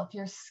 well, if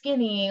you're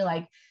skinny,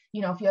 like,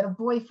 you know, if you had a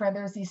boyfriend,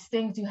 there's these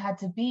things you had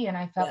to be. And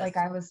I felt like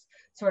I was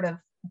sort of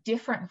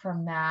different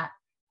from that.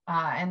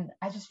 And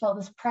I just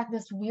felt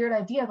this weird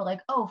idea that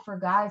like, oh, for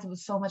guys, it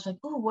was so much like,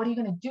 oh, what are you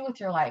going to do with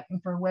your life?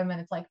 And for women,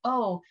 it's like,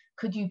 oh,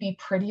 could you be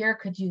prettier?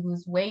 Could you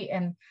lose weight?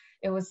 And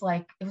it was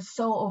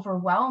so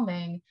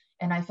overwhelming.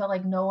 And I felt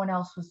like no one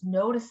else was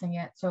noticing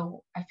it.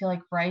 So I feel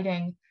like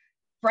writing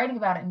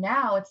about it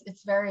now,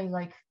 it's very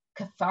like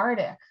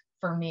cathartic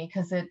for me,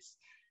 because it's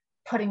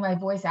putting my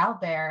voice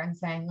out there and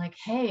saying like,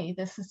 hey,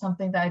 this is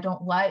something that I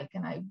don't like,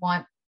 and I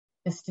want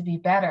this to be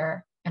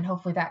better. And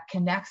hopefully that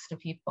connects to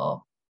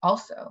people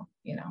also,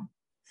 you know.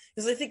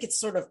 Because I think it's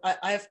sort of,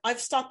 I've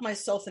stopped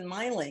myself in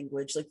my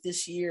language like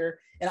this year,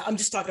 and I'm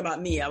just talking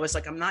about me. I was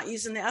like, I'm not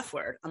using the F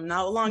word. I'm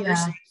no longer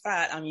saying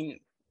fat. I mean, it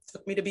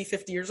took me to be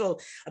 50 years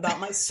old, about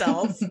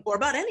myself or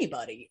about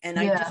anybody. And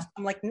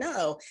I'm like,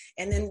 no.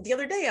 And then the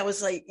other day I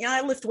was like,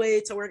 I lift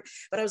weights, I work,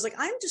 but I was like,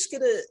 I'm just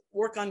going to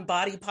work on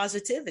body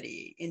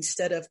positivity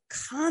instead of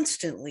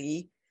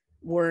constantly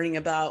worrying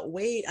about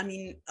weight. I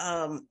mean,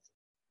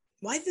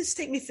 why did this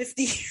take me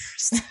 50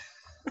 years?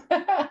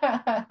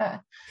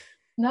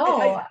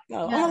 No,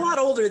 I'm a lot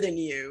older than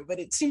you, but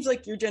it seems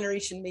like your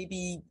generation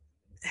maybe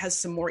has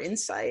some more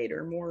insight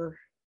or more.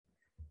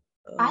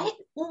 I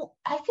feel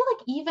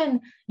like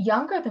even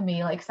younger than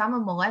me, like, 'cause I'm a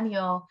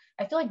millennial,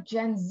 I feel like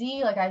Gen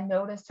Z, like I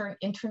noticed certain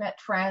internet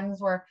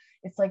trends where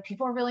it's like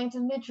people are really into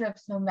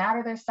midriffs no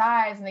matter their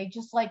size, and they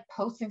just like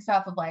posting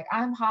stuff of like,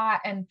 I'm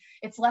hot, and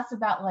it's less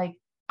about like,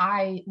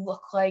 I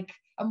look like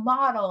a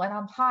model and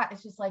I'm hot.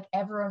 It's just like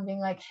everyone being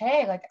like,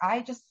 hey, like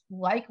I just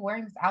like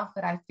wearing this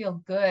outfit, I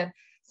feel good.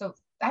 So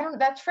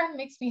that trend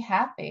makes me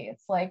happy.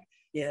 It's like,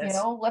 you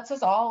know, let's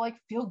just all like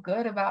feel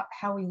good about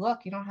how we look.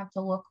 You don't have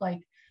to look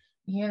like,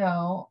 you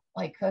know,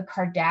 like a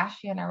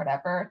Kardashian or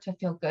whatever to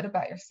feel good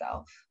about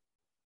yourself.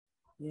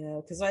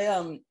 Yeah, because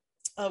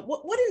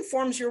what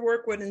informs your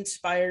work? What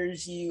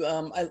inspires you?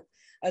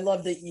 I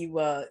love that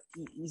you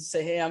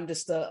say, hey, I'm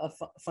just a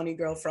funny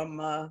girl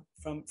from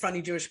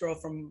funny Jewish girl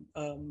from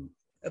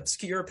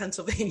obscure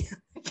Pennsylvania.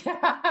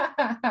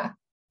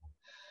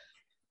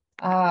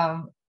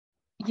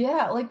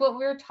 Yeah, like what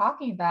we were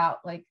talking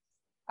about, like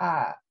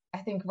I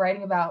think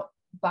writing about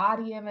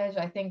body image,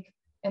 I think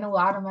in a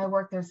lot of my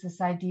work there's this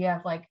idea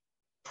of like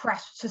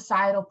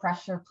societal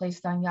pressure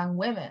placed on young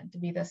women to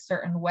be this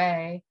certain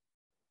way.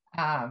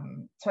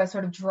 So I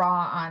sort of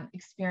draw on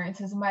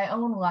experiences in my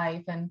own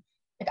life, and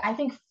like I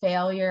think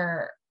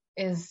failure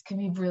can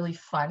be really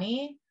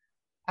funny,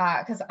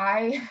 because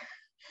I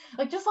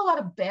like just a lot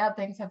of bad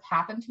things have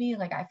happened to me.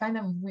 Like I find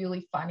them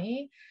really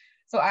funny.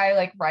 So I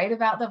like write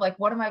about them. Like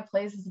one of my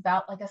plays is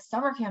about like a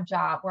summer camp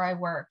job where I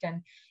worked,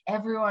 and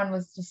everyone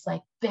was just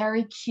like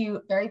very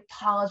cute, very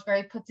polished,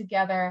 very put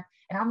together.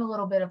 And I'm a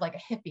little bit of like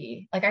a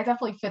hippie. Like I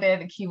definitely fit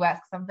in Key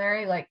West because I'm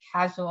very like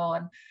casual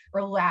and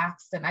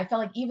relaxed. And I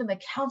felt like even the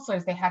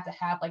counselors, they had to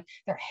have like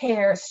their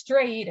hair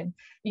straight and,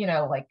 you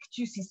know, like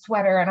juicy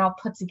sweater and all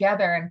put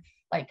together. And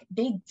like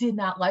they did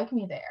not like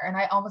me there. And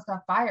I almost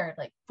got fired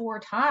like 4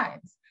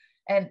 times.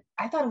 And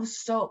I thought it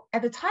was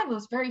at the time, it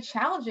was very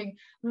challenging,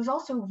 but it was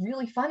also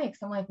really funny because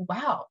I'm like,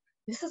 wow,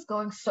 this is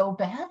going so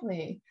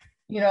badly,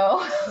 you know?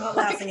 I'm not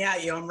laughing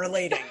at you. I'm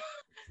relating.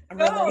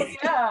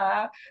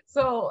 Yeah.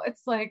 So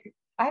it's like,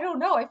 I don't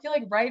know. I feel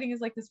like writing is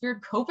like this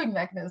weird coping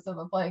mechanism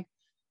of like,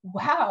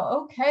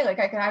 wow, okay. Like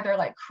I can either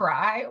like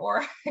cry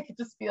or I could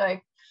just be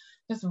like,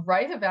 just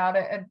write about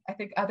it. And I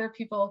think other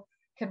people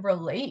can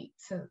relate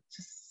to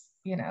just,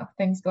 you know,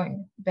 things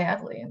going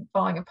badly and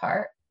falling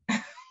apart.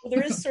 Well,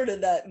 there is sort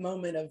of that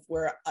moment of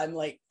where I'm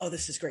like, oh,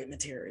 this is great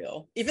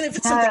material. Even if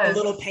it's something a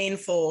little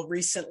painful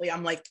recently,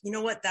 I'm like, you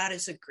know what? That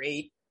is a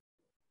great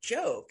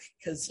joke.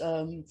 Because,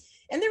 and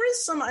there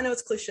is some, I know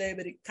it's cliche,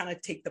 but it kind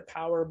of take the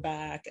power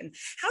back. And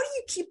how do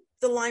you keep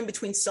the line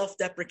between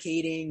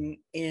self-deprecating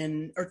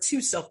or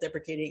too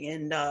self-deprecating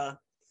and, I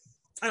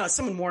don't know,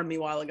 someone warned me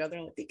a while ago.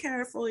 They're like, be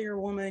careful, you're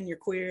a woman, you're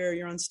queer,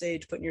 you're on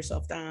stage putting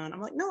yourself down.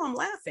 I'm like, no, I'm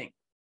laughing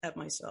at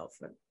myself.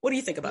 What do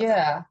you think about that?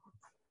 Yeah.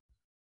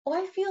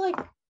 Well, I feel like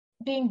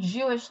being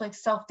Jewish, like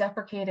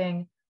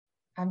self-deprecating,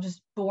 I'm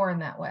just born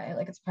that way.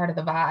 Like it's part of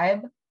the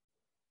vibe,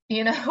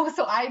 you know?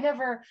 So I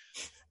never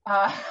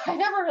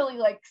really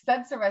like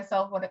censor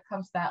myself when it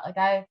comes to that. Like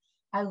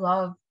I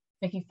love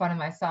making fun of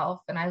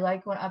myself, and I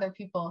like when other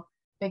people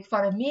make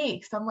fun of me,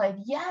 because I'm like,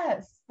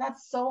 yes,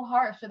 that's so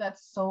harsh, or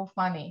that's so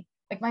funny.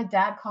 Like my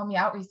dad called me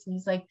out recently.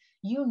 He's like,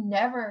 you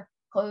never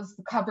close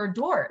the cupboard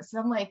doors.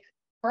 And I'm like,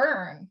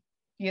 burn,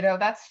 you know,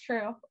 that's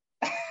true.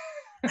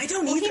 I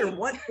don't either.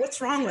 What's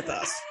wrong with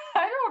us?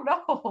 I don't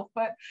know,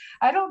 but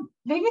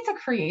maybe it's a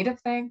creative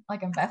thing,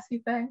 like a messy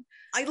thing.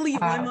 I leave.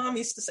 My mom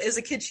used to say, as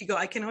a kid, she'd go,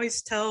 I can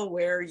always tell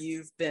where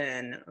you've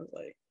been. I was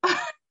like,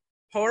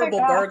 horrible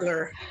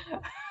burglar.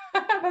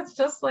 That's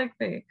just like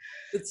me.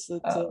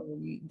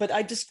 But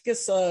I just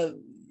guess,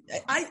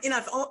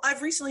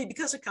 I've recently,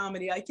 because of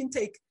comedy, I can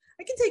take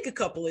a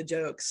couple of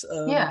jokes.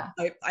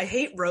 I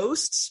hate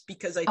roasts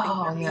because I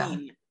think they're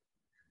mean.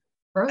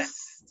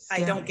 Roasts?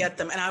 I don't get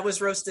them. And I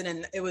was roasted,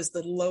 and it was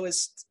the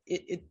lowest.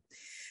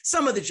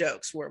 Some of the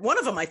jokes were, one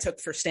of them I took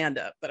for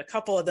stand-up, but a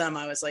couple of them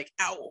I was like,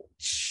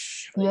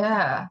 ouch.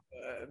 Yeah.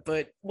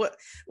 But what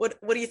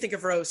do you think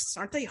of roasts?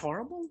 Aren't they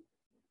horrible?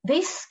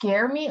 They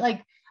scare me.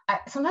 Like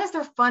sometimes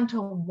they're fun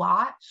to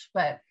watch,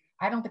 but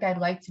I don't think I'd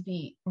like to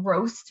be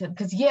roasted,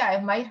 because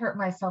it might hurt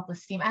my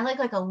self-esteem. I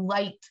like a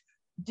light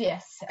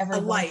diss every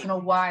once in a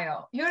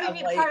while. You know what I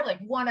mean? It's hard, like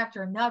one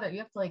after another. You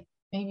have to like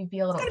maybe be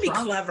a little. It's gotta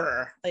be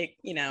clever, like,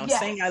 you know,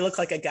 saying I look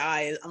like a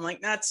guy. I'm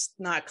like, that's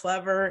not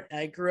clever.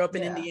 I grew up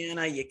in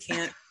Indiana. You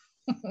can't.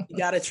 You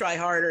got to try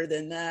harder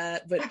than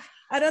that. But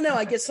I don't know.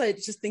 I guess I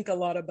just think a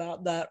lot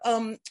about that.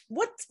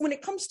 When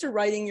it comes to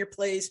writing your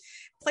plays,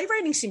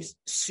 playwriting seems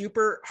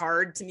super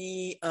hard to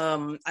me.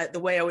 The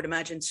way I would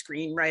imagine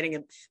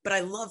screenwriting, but I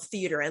love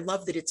theater. I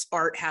love that it's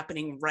art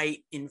happening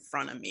right in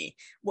front of me.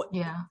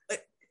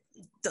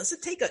 Does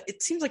it take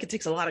it seems like it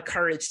takes a lot of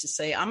courage to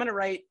say, I'm going to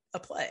write a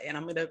play and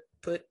I'm going to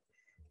put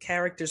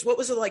characters. What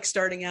was it like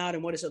starting out,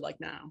 and what is it like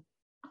now?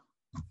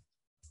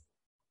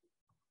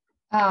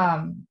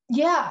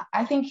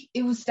 I think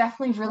it was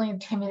definitely really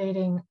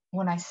intimidating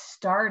when I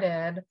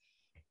started,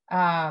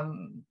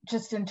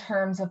 just in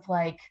terms of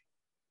like,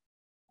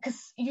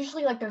 because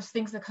usually like there's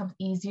things that come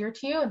easier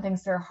to you and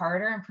things that are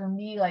harder. And for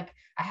me, like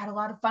I had a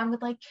lot of fun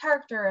with like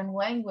character and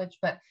language,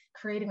 but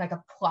creating like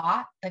a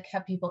plot that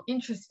kept people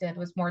interested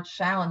was more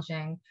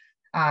challenging.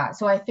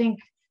 So I think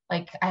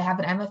like I have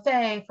an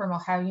MFA from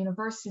Ohio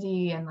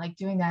University, and like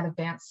doing that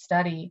advanced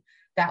study,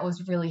 that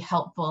was really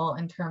helpful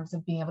in terms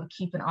of being able to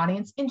keep an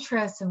audience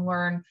interest and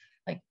learn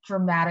like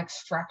dramatic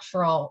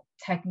structural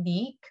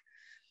technique.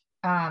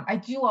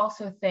 I do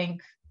also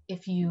think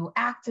if you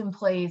act in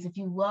plays, if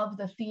you love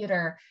the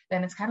theater,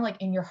 then it's kind of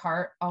like in your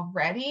heart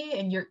already,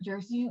 and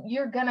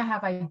you're gonna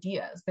have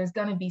ideas. There's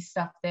gonna be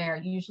stuff there.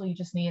 Usually you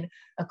just need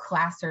a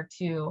class or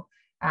two,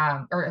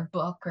 or a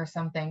book or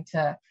something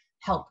to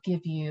help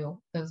give you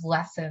those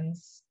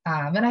lessons.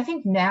 And I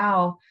think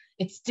now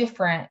it's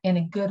different in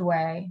a good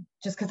way,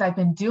 just because I've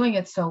been doing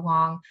it so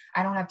long.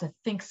 I don't have to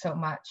think so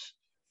much.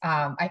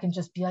 I can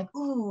just be like,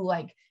 ooh,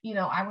 like, you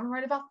know, I want to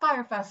write about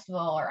Fire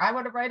Festival, or I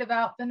want to write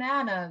about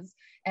bananas.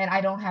 And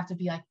I don't have to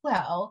be like,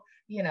 well,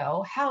 you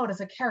know, how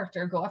does a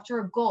character go after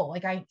a goal?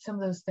 Like some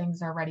of those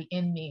things are already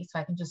in me. So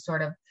I can just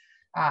sort of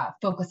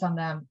focus on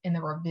them in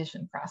the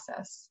revision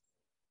process.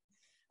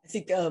 I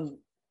think,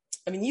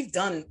 I mean, you've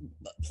done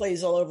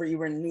plays all over. You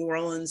were in New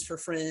Orleans for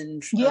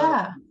Fringe.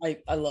 Yeah.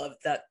 I love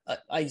that.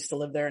 I used to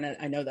live there, and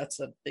I know that's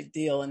a big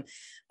deal. And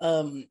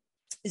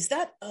is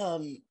that,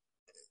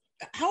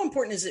 how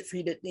important is it for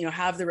you to, you know,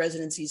 have the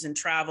residencies and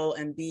travel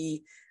and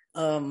be,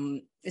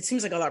 it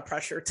seems like a lot of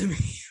pressure to me,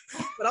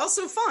 but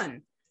also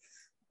fun.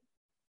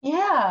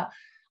 Yeah,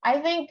 I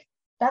think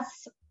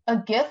that's a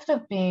gift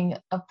of being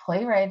a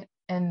playwright,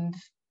 and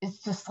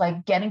it's just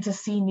like getting to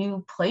see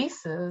new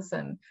places,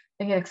 and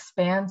I think it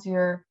expands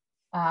your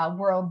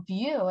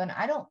worldview. And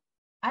I don't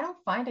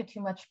find it too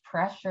much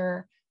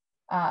pressure.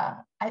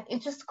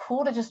 It's just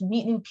cool to just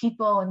meet new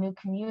people and new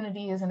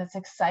communities, and it's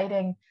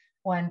exciting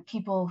when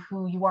people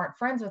who you aren't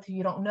friends with, who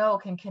you don't know,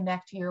 can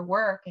connect to your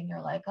work, and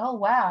you're like, oh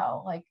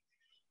wow, like,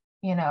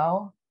 you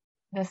know,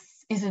 this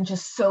isn't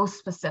just so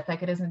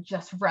specific. It isn't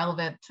just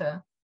relevant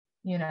to,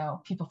 you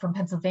know, people from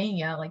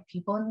Pennsylvania. Like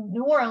people in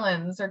New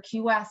Orleans or Key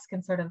West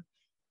can sort of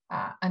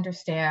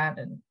understand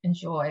and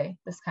enjoy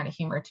this kind of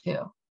humor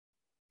too.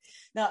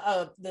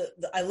 Now,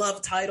 I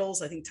love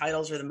titles. I think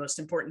titles are the most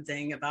important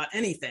thing about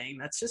anything.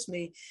 That's just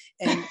me.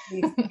 And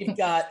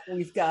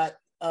we've got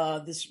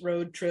This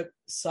Road Trip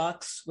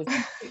Sucks with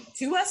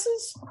 2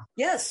 S's.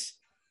 Yes.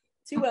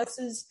 Two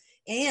S's.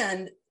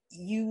 And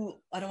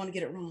I don't want to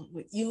get it wrong.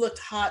 You looked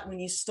hot when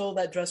you stole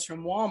that dress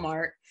from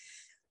Walmart.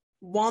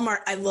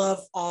 I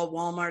love all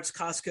Walmarts,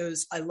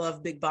 Costco's. I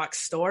love big box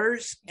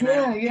stores. And I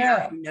don't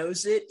care who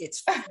knows it. It's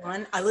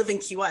fun. I live in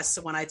Key West,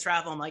 so when I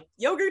travel, I'm like,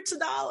 yogurt's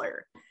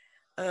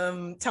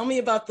 $1. Tell me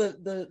about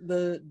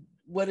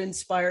what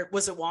inspired,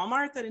 was it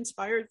Walmart that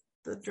inspired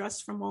the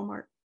dress from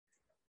Walmart?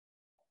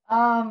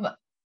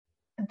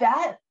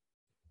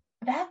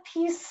 That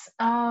piece,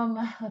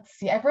 let's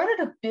see, I wrote it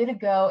a bit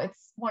ago.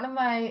 It's one of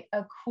a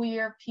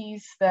queer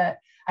piece that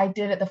I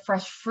did at the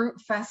Fresh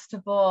Fruit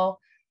Festival.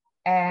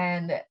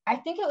 And I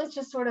think it was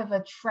just sort of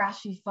a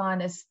trashy,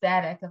 fun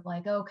aesthetic of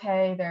like,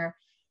 okay, they're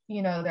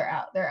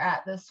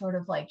at this sort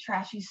of like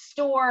trashy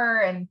store,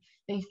 and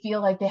they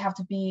feel like they have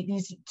to be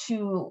these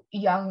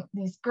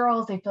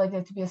girls, they feel like they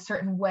have to be a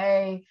certain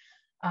way.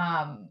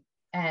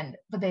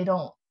 But they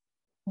don't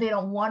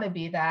want to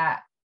be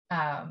that.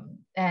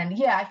 And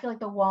yeah, I feel like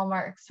the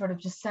Walmart sort of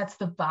just sets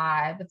the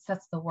vibe, it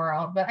sets the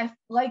world. But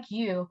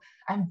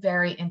I'm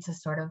very into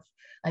sort of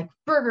like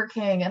Burger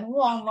King and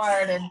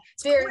Walmart and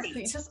Dairy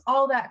Queen, just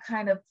all that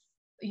kind of,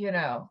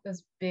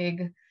 those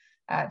big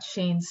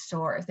chain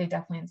stores. They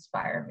definitely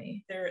inspire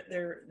me.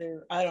 They're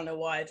I don't know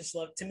why. I just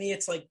love, to me,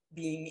 it's like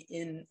being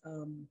in,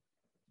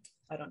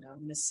 I don't know,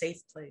 in a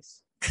safe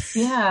place.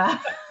 Yeah.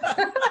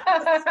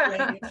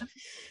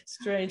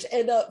 Strange.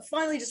 And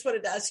finally, just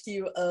wanted to ask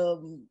you,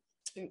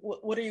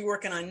 what are you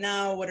working on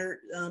now?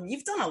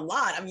 You've done a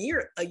lot. I mean,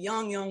 you're a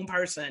young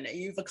person.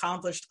 You've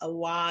accomplished a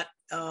lot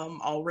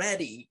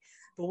already.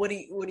 But what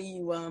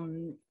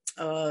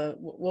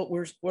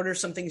are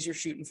some things you're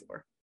shooting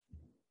for?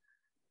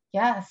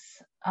 Yes.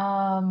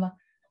 I've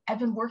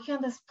been working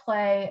on this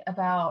play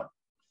about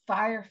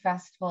Fire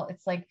Festival.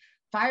 It's like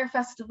Fire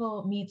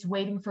Festival meets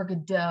Waiting for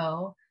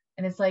Godot.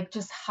 And it's like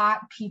just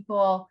hot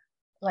people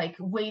like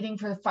waiting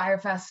for the Fire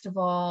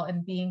Festival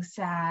and being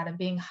sad and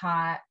being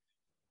hot.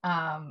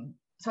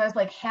 So I was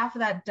like half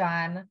of that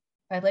done.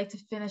 I'd like to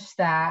finish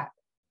that.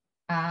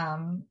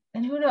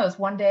 And who knows,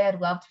 one day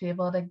I'd love to be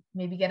able to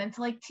maybe get into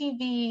like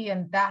TV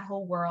and that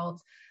whole world.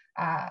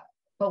 But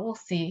we'll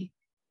see.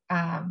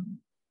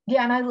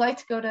 Yeah, and I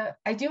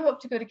do hope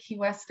to go to Key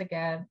West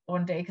again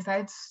one day, because I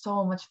had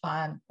so much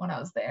fun when I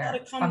was there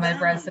on my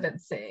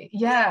residency.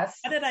 Yes.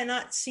 How did I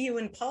not see you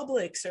in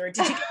Publix? Or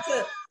did you get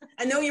to,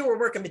 I know you were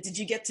working, but did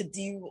you get to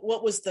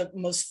what was the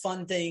most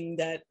fun thing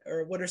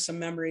or what are some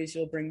memories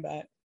you'll bring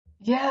back?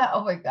 Yeah,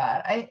 oh my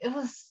God. It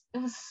was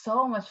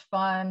so much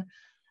fun.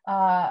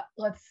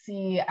 Let's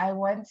see, I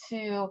went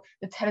to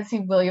the Tennessee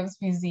Williams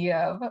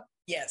Museum.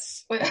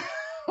 Yes. Which,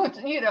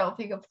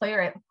 being a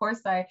playwright, of course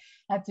I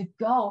had to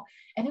go.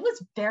 And it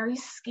was very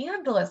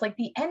scandalous. Like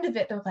the end of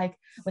it, they're like,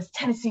 was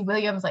Tennessee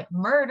Williams like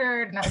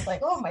murdered? And I was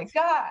like, oh my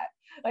God.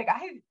 Like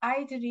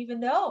I didn't even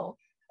know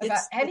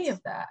about any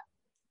of that.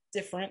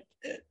 Different.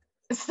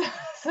 So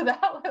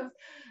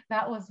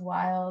that was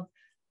wild.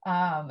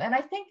 And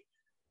I think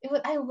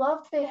I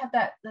loved they had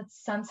that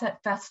Sunset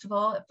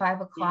Festival at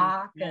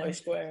 5:00. Miller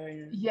Square.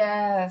 Yeah.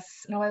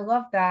 Yes. No, I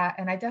love that.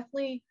 And I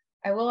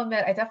will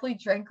admit, I definitely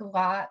drank a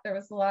lot. There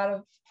was a lot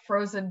of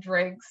frozen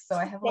drinks. So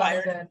I have a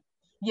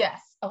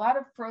lot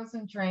of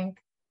frozen drink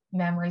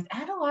memories, and I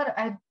had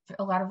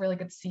a lot of really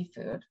good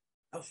seafood.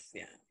 Oh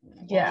yeah.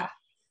 Yeah.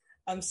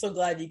 I'm so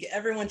glad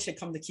everyone should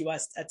come to Key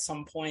West at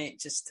some point,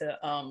 just to,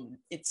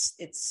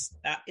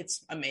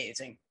 it's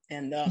amazing.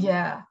 And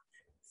yeah.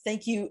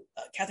 Thank you,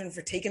 Catherine,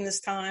 for taking this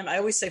time. I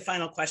always say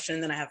final question,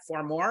 and then I have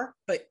 4 more,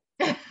 but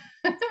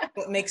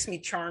what makes me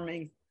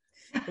charming.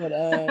 But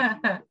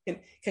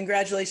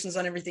congratulations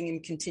on everything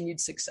and continued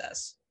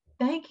success.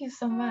 Thank you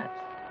so much.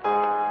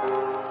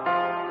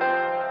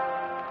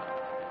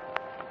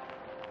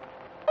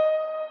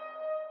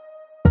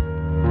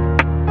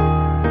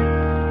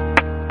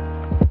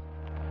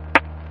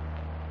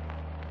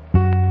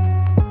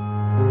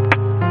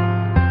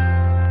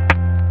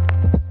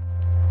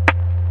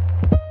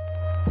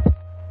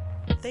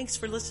 Thanks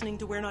for listening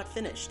to We're Not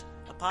Finished,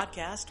 a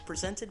podcast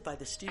presented by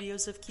the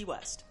Studios of Key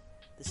West.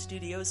 The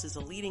Studios is a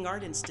leading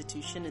art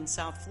institution in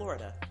South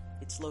Florida.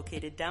 It's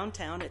located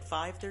downtown at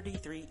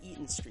 533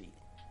 Eaton Street.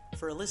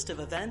 For a list of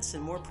events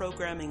and more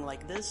programming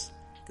like this,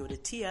 go to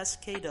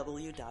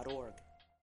tskw.org.